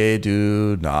 they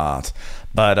do not.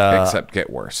 But except get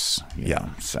worse. Yeah.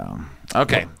 So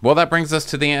okay. Well, that brings us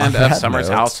to the end of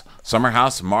Summer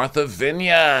House Martha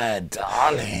Vineyard,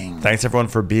 darling. Thanks everyone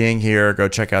for being here. Go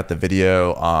check out the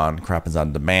video on Crappens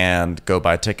on Demand. Go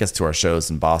buy tickets to our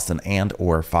shows in Boston and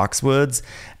or Foxwoods,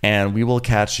 and we will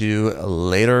catch you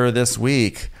later this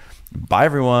week. Bye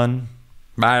everyone.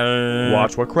 Bye.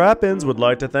 Watch What Crappens would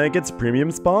like to thank its premium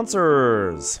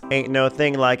sponsors. Ain't no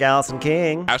thing like Allison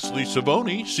King. Ashley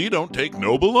Savoni, she don't take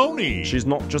no baloney. She's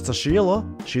not just a Sheila,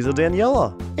 she's a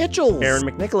Daniela. Itchels. Aaron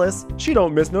McNicholas, she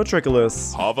don't miss no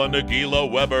trickolas. Hava Nagila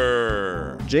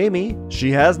Weber. Jamie, she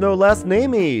has no last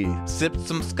namey. Sipped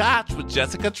some scotch with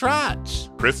Jessica Trotch.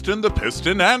 Kristen the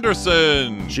Piston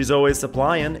Anderson. She's always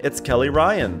supplying, it's Kelly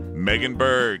Ryan. Megan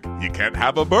Berg, you can't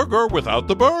have a burger without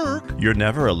the Berg. You're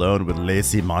never alone with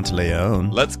Lacey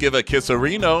Monteleone. Let's give a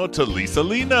kisserino to Lisa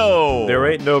Lino. There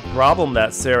ain't no problem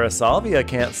that Sarah Salvia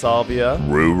can't solve ya.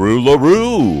 Roo Roo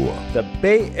LaRue. The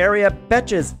Bay Area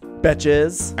Betches,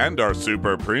 Betches. And our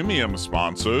super premium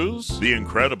sponsors, the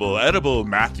incredible edible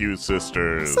Matthews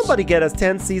sisters. Somebody get us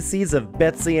 10 cc's of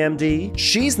Betsy MD.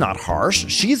 She's not harsh.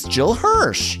 She's Jill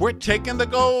Hirsch. We're taking the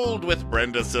gold with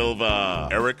Brenda Silva.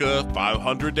 Erica,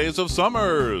 500 Days of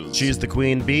Summers. She's the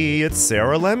queen bee. It's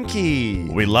Sarah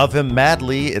Lemke. We love him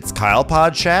madly. It's Kyle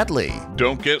Pod Shadley.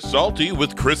 Don't get salty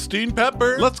with Christine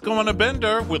Pepper. Let's go on a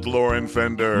bender with Lauren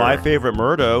Fender. My favorite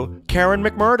Murdo, Karen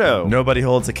McMurdo. Nobody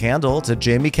holds a candle to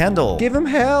Jamie Kendall. Give him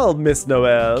hell, Miss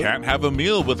Noel. Can't have a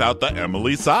meal without the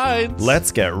Emily Sides.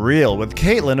 Let's get real with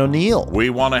Caitlin O'Neill. We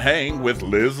want to hang with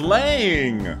Liz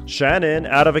Lang. Shannon,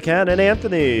 out of a cannon,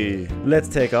 Anthony. Let's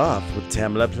take off with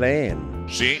Tamla Plain.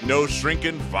 She ain't no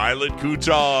shrinking Violet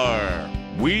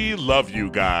Kuchar. We love you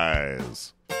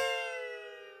guys.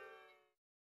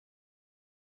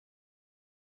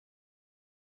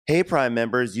 Hey Prime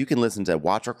members, you can listen to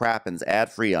Watch What Crappens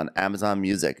ad-free on Amazon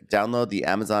Music. Download the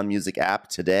Amazon Music app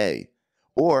today.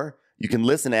 Or you can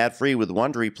listen ad-free with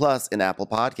Wondery Plus in Apple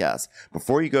Podcasts.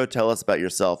 Before you go, tell us about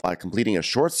yourself by completing a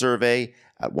short survey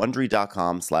at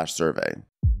Wondery.com/survey.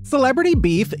 Celebrity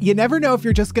beef, you never know if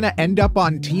you're just going to end up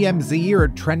on TMZ or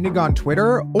trending on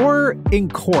Twitter or in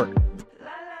court.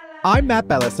 I'm Matt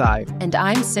Belisai. And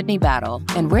I'm Sydney Battle,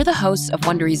 and we're the hosts of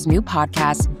Wondery's new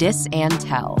podcast, Dis and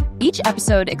Tell. Each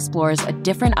episode explores a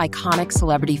different iconic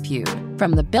celebrity feud.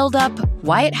 From the build-up,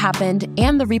 why it happened,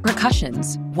 and the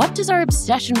repercussions. What does our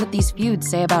obsession with these feuds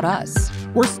say about us?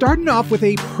 We're starting off with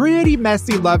a pretty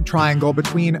messy love triangle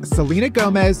between Selena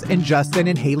Gomez and Justin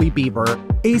and Hailey Bieber.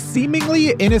 A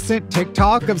seemingly innocent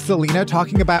TikTok of Selena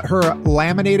talking about her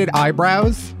laminated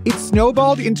eyebrows. It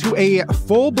snowballed into a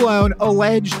full-blown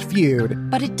alleged feud.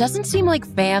 But it doesn't seem like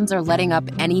fans are letting up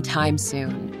anytime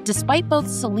soon, despite both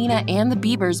Selena and the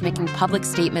Biebers making public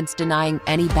statements denying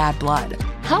any bad blood.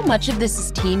 How much of this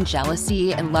is teen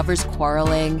jealousy and lovers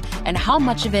quarreling, and how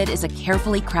much of it is a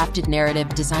carefully crafted narrative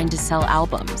designed to sell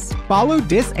albums? Follow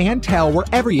Dis and Tell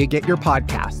wherever you get your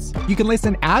podcasts. You can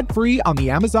listen ad-free on the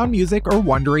Amazon Music or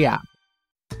Wondery app.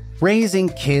 Raising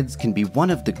kids can be one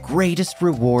of the greatest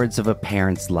rewards of a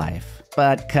parent's life.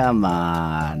 But come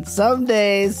on, some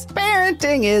days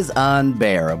parenting is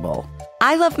unbearable.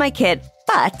 I Love My Kid,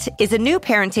 But is a new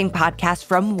parenting podcast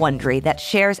from Wondery that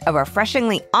shares a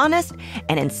refreshingly honest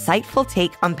and insightful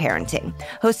take on parenting.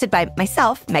 Hosted by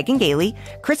myself, Megan Gailey,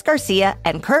 Chris Garcia,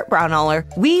 and Kurt Braunohler,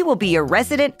 we will be your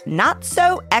resident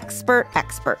not-so-expert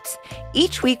experts.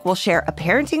 Each week, we'll share a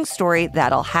parenting story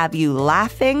that'll have you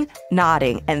laughing,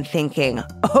 nodding, and thinking,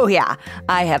 oh yeah,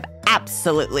 I have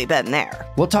absolutely been there.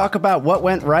 We'll talk about what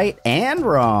went right and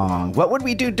wrong. What would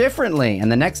we do differently? And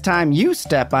the next time you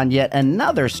step on yet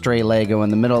another stray Lego in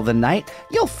the middle of the night,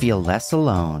 you'll feel less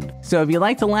alone. So if you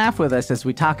like to laugh with us as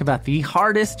we talk about the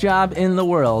hardest job in the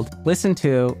world, listen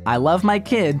to I Love My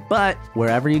Kid, but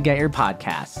wherever you get your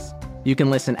podcasts. You can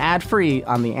listen ad-free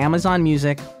on the Amazon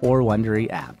Music or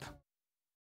Wondery app.